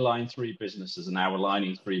we align 3 businesses and how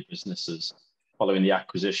aligning 3 businesses following the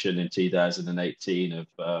acquisition in 2018 of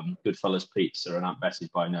Goodfellas Pizza and Aunt Bessie's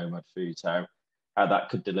by Nomad Foods, how that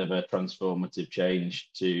could deliver transformative change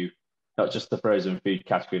to not just the frozen food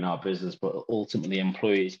category in our business, but ultimately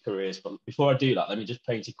employees' careers. But before I do that, let me just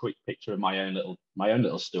paint a quick picture of my own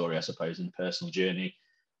little story, I suppose, and personal journey.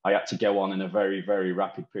 I had to go on in a very, very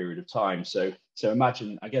rapid period of time. So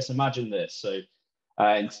imagine this. So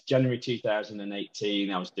in January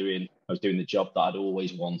 2018, I was doing the job that I'd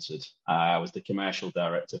always wanted. I was the commercial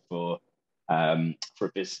director for a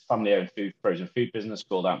family-owned frozen food business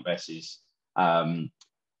called Aunt Bessie's.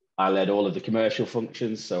 I led all of the commercial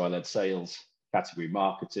functions, so I led sales, category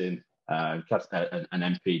marketing, and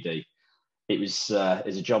MPD. It was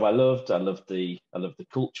a job I loved. I loved the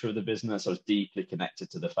culture of the business. I was deeply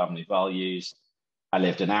connected to the family values. I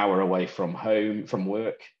lived an hour away from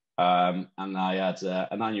work, and I had a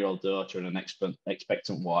 9-year-old daughter and an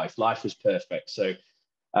expectant wife. Life was perfect. So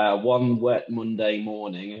one wet Monday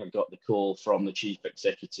morning, I got the call from the chief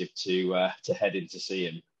executive to head in to see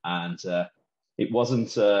him, and it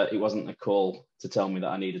wasn't a call to tell me that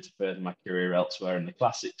I needed to further my career elsewhere in the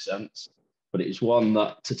classic sense, but it was one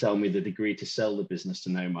to tell me that agreed to sell the business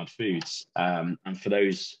to Nomad Foods. And for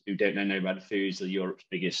those who don't know, Nomad Foods, they're Europe's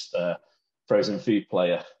biggest frozen food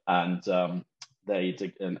player, and they'd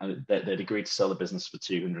agreed to sell the business for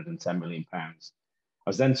 £210 million. I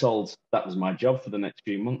was then told that was my job for the next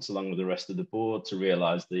few months, along with the rest of the board, to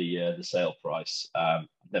realise the sale price. I've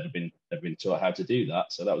never been taught how to do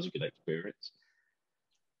that, so that was a good experience.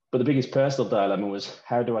 But the biggest personal dilemma was,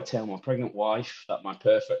 how do I tell my pregnant wife that my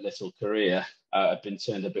perfect little career had been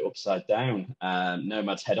turned a bit upside down?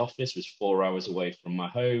 Nomad's head office was 4 hours away from my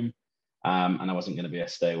home, and I wasn't going to be a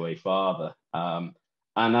stay-away father. And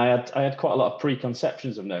I had quite a lot of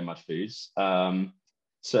preconceptions of Nomad Foods.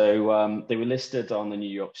 So they were listed on the New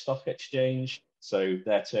York Stock Exchange. So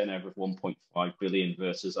their turnover of 1.5 billion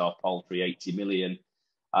versus our paltry 80 million.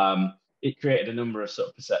 It created a number of sort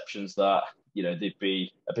of perceptions that, you know, they'd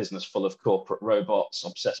be a business full of corporate robots,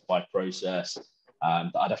 obsessed by process,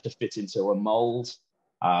 that I'd have to fit into a mold.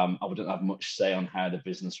 I wouldn't have much say on how the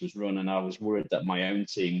business was run, and I was worried that my own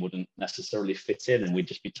team wouldn't necessarily fit in, and we'd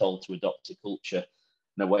just be told to adopt a culture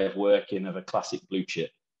and a way of working of a classic blue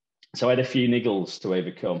chip. So I had a few niggles to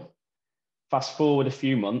overcome. Fast forward a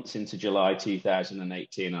few months into July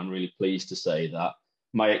 2018, I'm really pleased to say that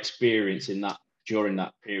my experience during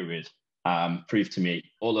that period proved to me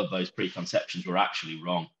all of those preconceptions were actually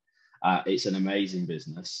wrong. It's an amazing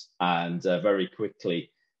business, and very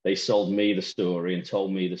quickly they sold me the story and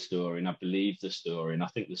told me the story, and I believed the story. And I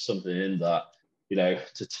think there's something in that, you know,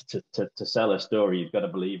 to sell a story, you've got to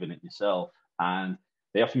believe in it yourself. And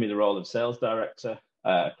they offered me the role of sales director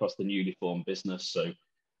across the newly formed business. So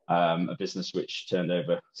a business which turned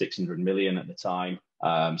over 600 million at the time.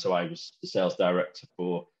 So I was the sales director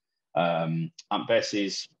for Aunt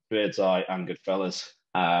Bessie's, Birdseye and Goodfellas.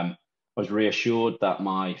 I was reassured that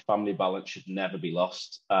my family balance should never be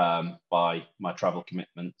lost by my travel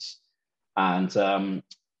commitments. And the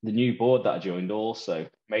new board that I joined also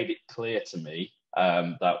made it clear to me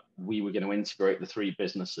that we were going to integrate the three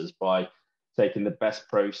businesses by taking the best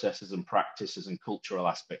processes and practices and cultural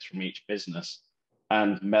aspects from each business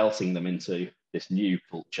and melting them into this new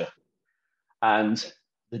culture. And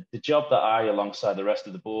the job that I, alongside the rest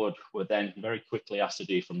of the board, were then very quickly asked to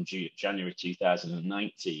do from January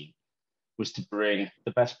 2019 was to bring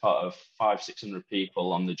the best part of 500-600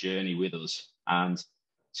 people on the journey with us, and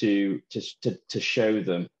to show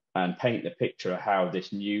them and paint the picture of how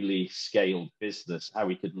this newly scaled business, how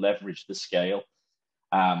we could leverage the scale,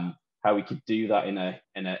 how we could do that in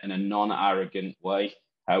a non-arrogant way,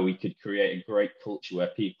 how we could create a great culture where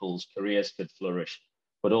people's careers could flourish,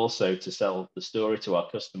 but also to sell the story to our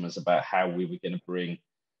customers about how we were going to bring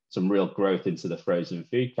some real growth into the frozen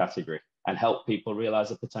food category and help people realize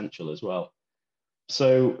the potential as well.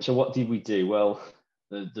 So what did we do? Well,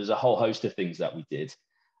 there's a whole host of things that we did.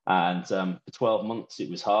 And for 12 months,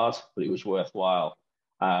 it was hard, but it was worthwhile.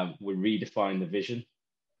 We redefined the vision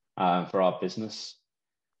for our business.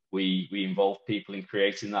 We involved people in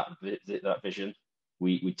creating that vision.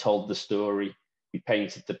 We told the story. We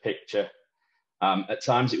painted the picture. At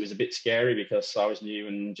times it was a bit scary because I was new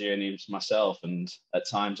and journeying myself, and at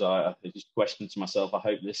times I just questioned to myself, I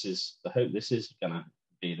hope this is going to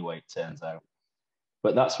be the way it turns out.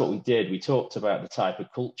 But that's what we did. We talked about the type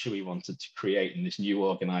of culture we wanted to create in this new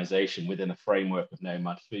organization within a framework of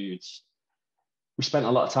Nomad Foods. We spent a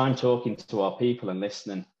lot of time talking to our people and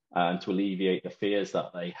listening to alleviate the fears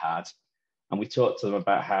that they had. And we talked to them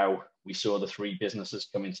about how we saw the three businesses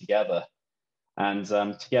coming together. And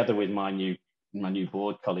together with my new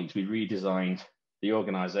board colleagues, we redesigned the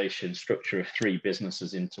organization structure of three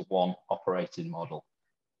businesses into one operating model.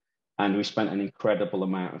 And we spent an incredible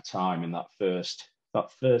amount of time in that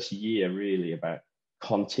first year really about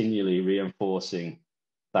continually reinforcing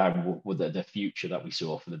the future that we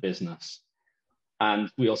saw for the business.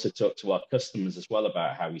 And we also talked to our customers as well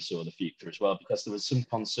about how we saw the future as well, because there was some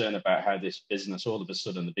concern about how this business, all of a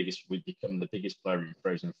sudden, we'd become the biggest player in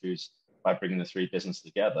frozen foods by bringing the three businesses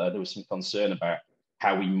together. There was some concern about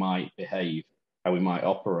how we might behave, how we might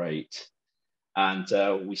operate.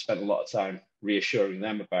 And we spent a lot of time reassuring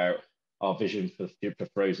them about our vision for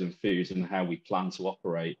frozen foods and how we plan to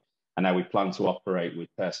operate, and how we plan to operate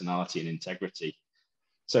with personality and integrity.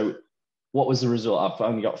 So what was the result? I've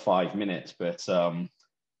only got 5 minutes, but there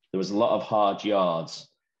was a lot of hard yards.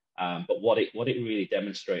 But what it really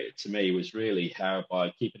demonstrated to me was really how,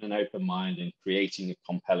 by keeping an open mind and creating a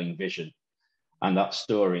compelling vision and that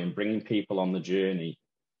story and bringing people on the journey,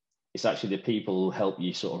 it's actually the people who help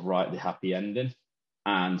you sort of write the happy ending.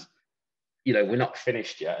 And, you know, we're not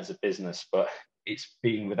finished yet as a business, but it's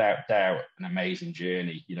been without doubt an amazing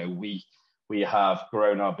journey. You know, we have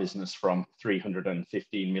grown our business from £315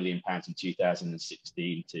 million in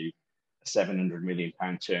 2016 to a £700 million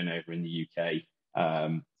turnover in the UK,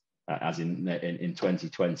 as in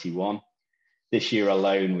 2021. This year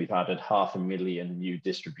alone, we've added 500,000 new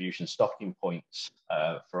distribution stocking points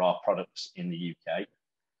for our products in the UK.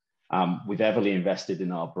 We've heavily invested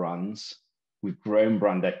in our brands. We've grown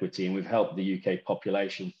brand equity, and we've helped the UK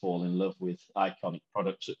population fall in love with iconic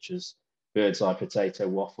products such as bird's eye potato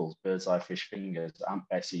waffles, bird's eye fish fingers, Aunt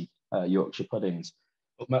Bessie Yorkshire puddings.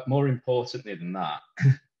 But more importantly than that,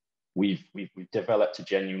 we've developed a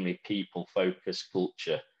genuinely people-focused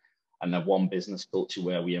culture, and a one business culture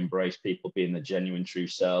where we embrace people being their genuine true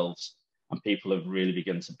selves, and people have really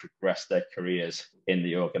begun to progress their careers in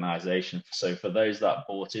the organization. So for those that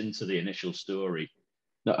bought into the initial story,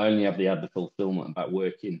 not only have they had the fulfillment about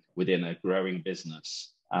working within a growing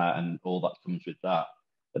business and all that comes with that,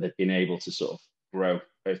 but they've been able to sort of grow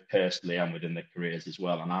both personally and within their careers as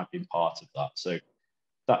well. And I've been part of that. So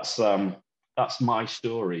that's my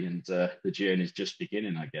story, and the journey is just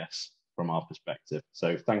beginning, I guess, from our perspective.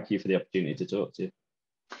 So thank you for the opportunity to talk to you.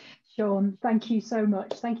 Sean, thank you so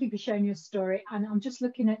much. Thank you for sharing your story. And I'm just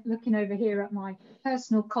looking over here at my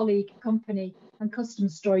personal, colleague, company and customer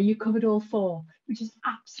story. You covered all four, which is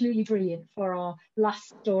absolutely brilliant for our last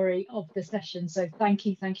story of the session. So thank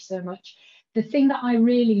you so much. The thing that I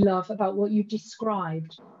really love about what you've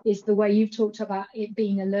described is the way you've talked about it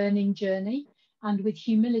being a learning journey, and with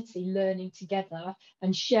humility learning together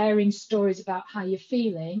and sharing stories about how you're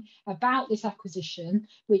feeling about this acquisition,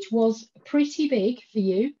 which was pretty big for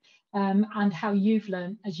you, and how you've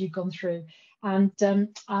learned as you've gone through. And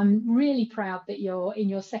I'm really proud that you're in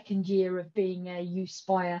your second year of being a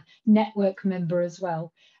Uspire network member as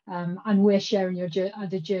well. And we're sharing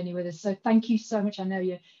the journey with us. So thank you so much. I know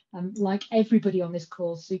you're, like everybody on this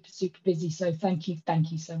call, super busy. So thank you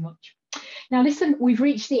so much. Now listen, we've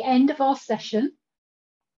reached the end of our session.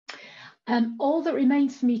 All that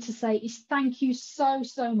remains for me to say is thank you so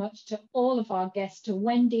much to all of our guests, to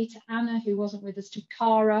Wendy, to Anna, who wasn't with us, to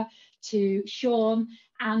Cara, to Sean,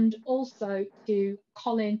 and also to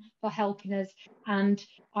Colin for helping us. And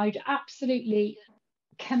I'd absolutely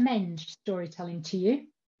commend storytelling to you.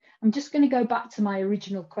 I'm just going to go back to my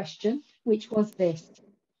original question, which was this.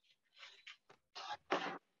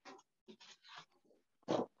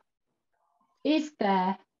 Is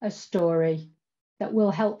there a story that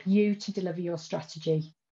will help you to deliver your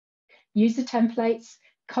strategy? Use the templates,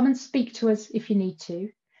 come and speak to us if you need to,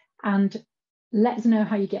 and let us know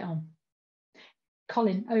how you get on.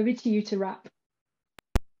 Colin, over to you to wrap.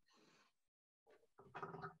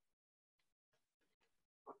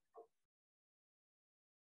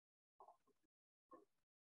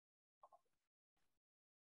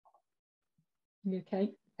 You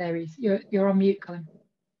okay? There he is. You're on mute, Colin.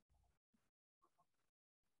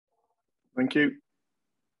 Thank you.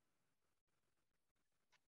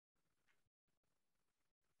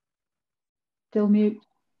 Still mute.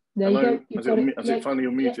 There Hello. you go. Has it finally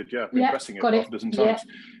unmuted? Yeah, I've been pressing it half a dozen times.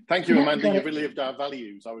 Thank you, Amanda. You've really lived our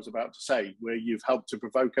values, I was about to say, where you've helped to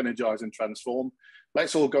provoke, energize and transform.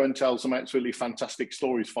 Let's all go and tell some absolutely fantastic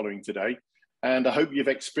stories following today. And I hope you've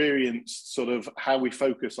experienced sort of how we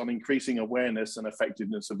focus on increasing awareness and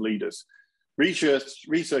effectiveness of leaders.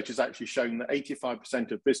 Research has actually shown that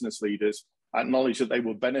 85% of business leaders acknowledge that they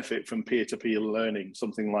will benefit from peer-to-peer learning,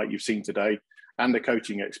 something like you've seen today, and the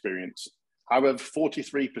coaching experience. However,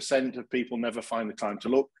 43% of people never find the time to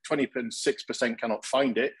look, 26% cannot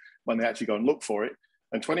find it when they actually go and look for it,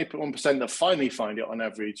 and 21% that finally find it on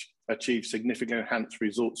average achieve significant enhanced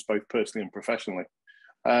results, both personally and professionally.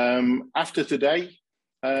 After today,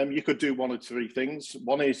 you could do one or three things.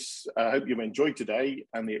 One is, I hope you've enjoyed today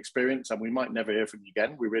and the experience, and we might never hear from you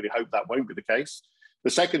again. We really hope that won't be the case.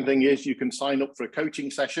 The second thing is you can sign up for a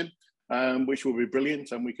coaching session, which will be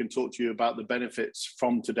brilliant, and we can talk to you about the benefits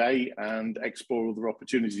from today and explore other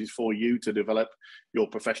opportunities for you to develop your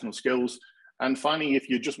professional skills. And finally, if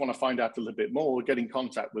you just want to find out a little bit more, get in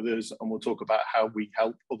contact with us and we'll talk about how we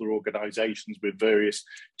help other organizations with various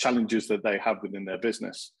challenges that they have within their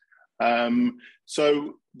business.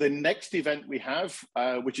 So the next event we have,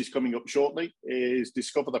 which is coming up shortly, is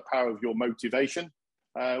Discover the Power of Your Motivation,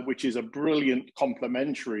 which is a brilliant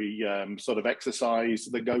complementary sort of exercise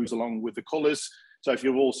that goes along with the colours. So if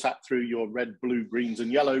you've all sat through your red, blue, greens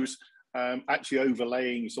and yellows, actually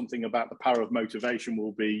overlaying something about the power of motivation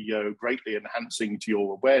will be greatly enhancing to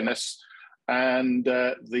your awareness. And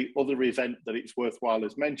the other event that it's worthwhile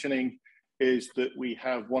as mentioning is that we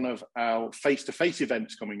have one of our face-to-face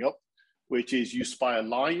events coming up, which is Uspire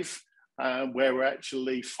Live, where we're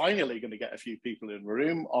actually finally going to get a few people in the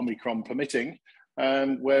room, Omicron permitting,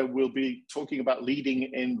 where we'll be talking about leading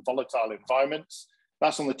in volatile environments.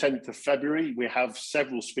 That's on the 10th of February. We have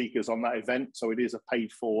several speakers on that event, so it is a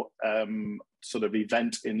paid-for sort of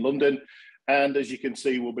event in London. And as you can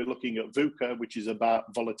see, we'll be looking at VUCA, which is about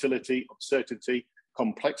volatility, uncertainty,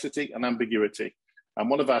 complexity, and ambiguity. And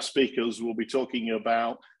one of our speakers will be talking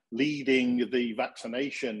about leading the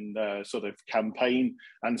vaccination sort of campaign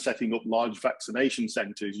and setting up large vaccination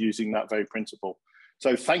centres using that very principle.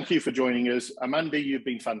 So thank you for joining us. Amanda, you've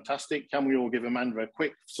been fantastic. Can we all give Amanda a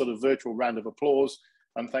quick sort of virtual round of applause?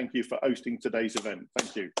 And thank you for hosting today's event.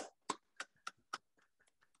 Thank you.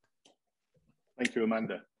 Thank you,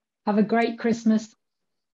 Amanda. Have a great Christmas.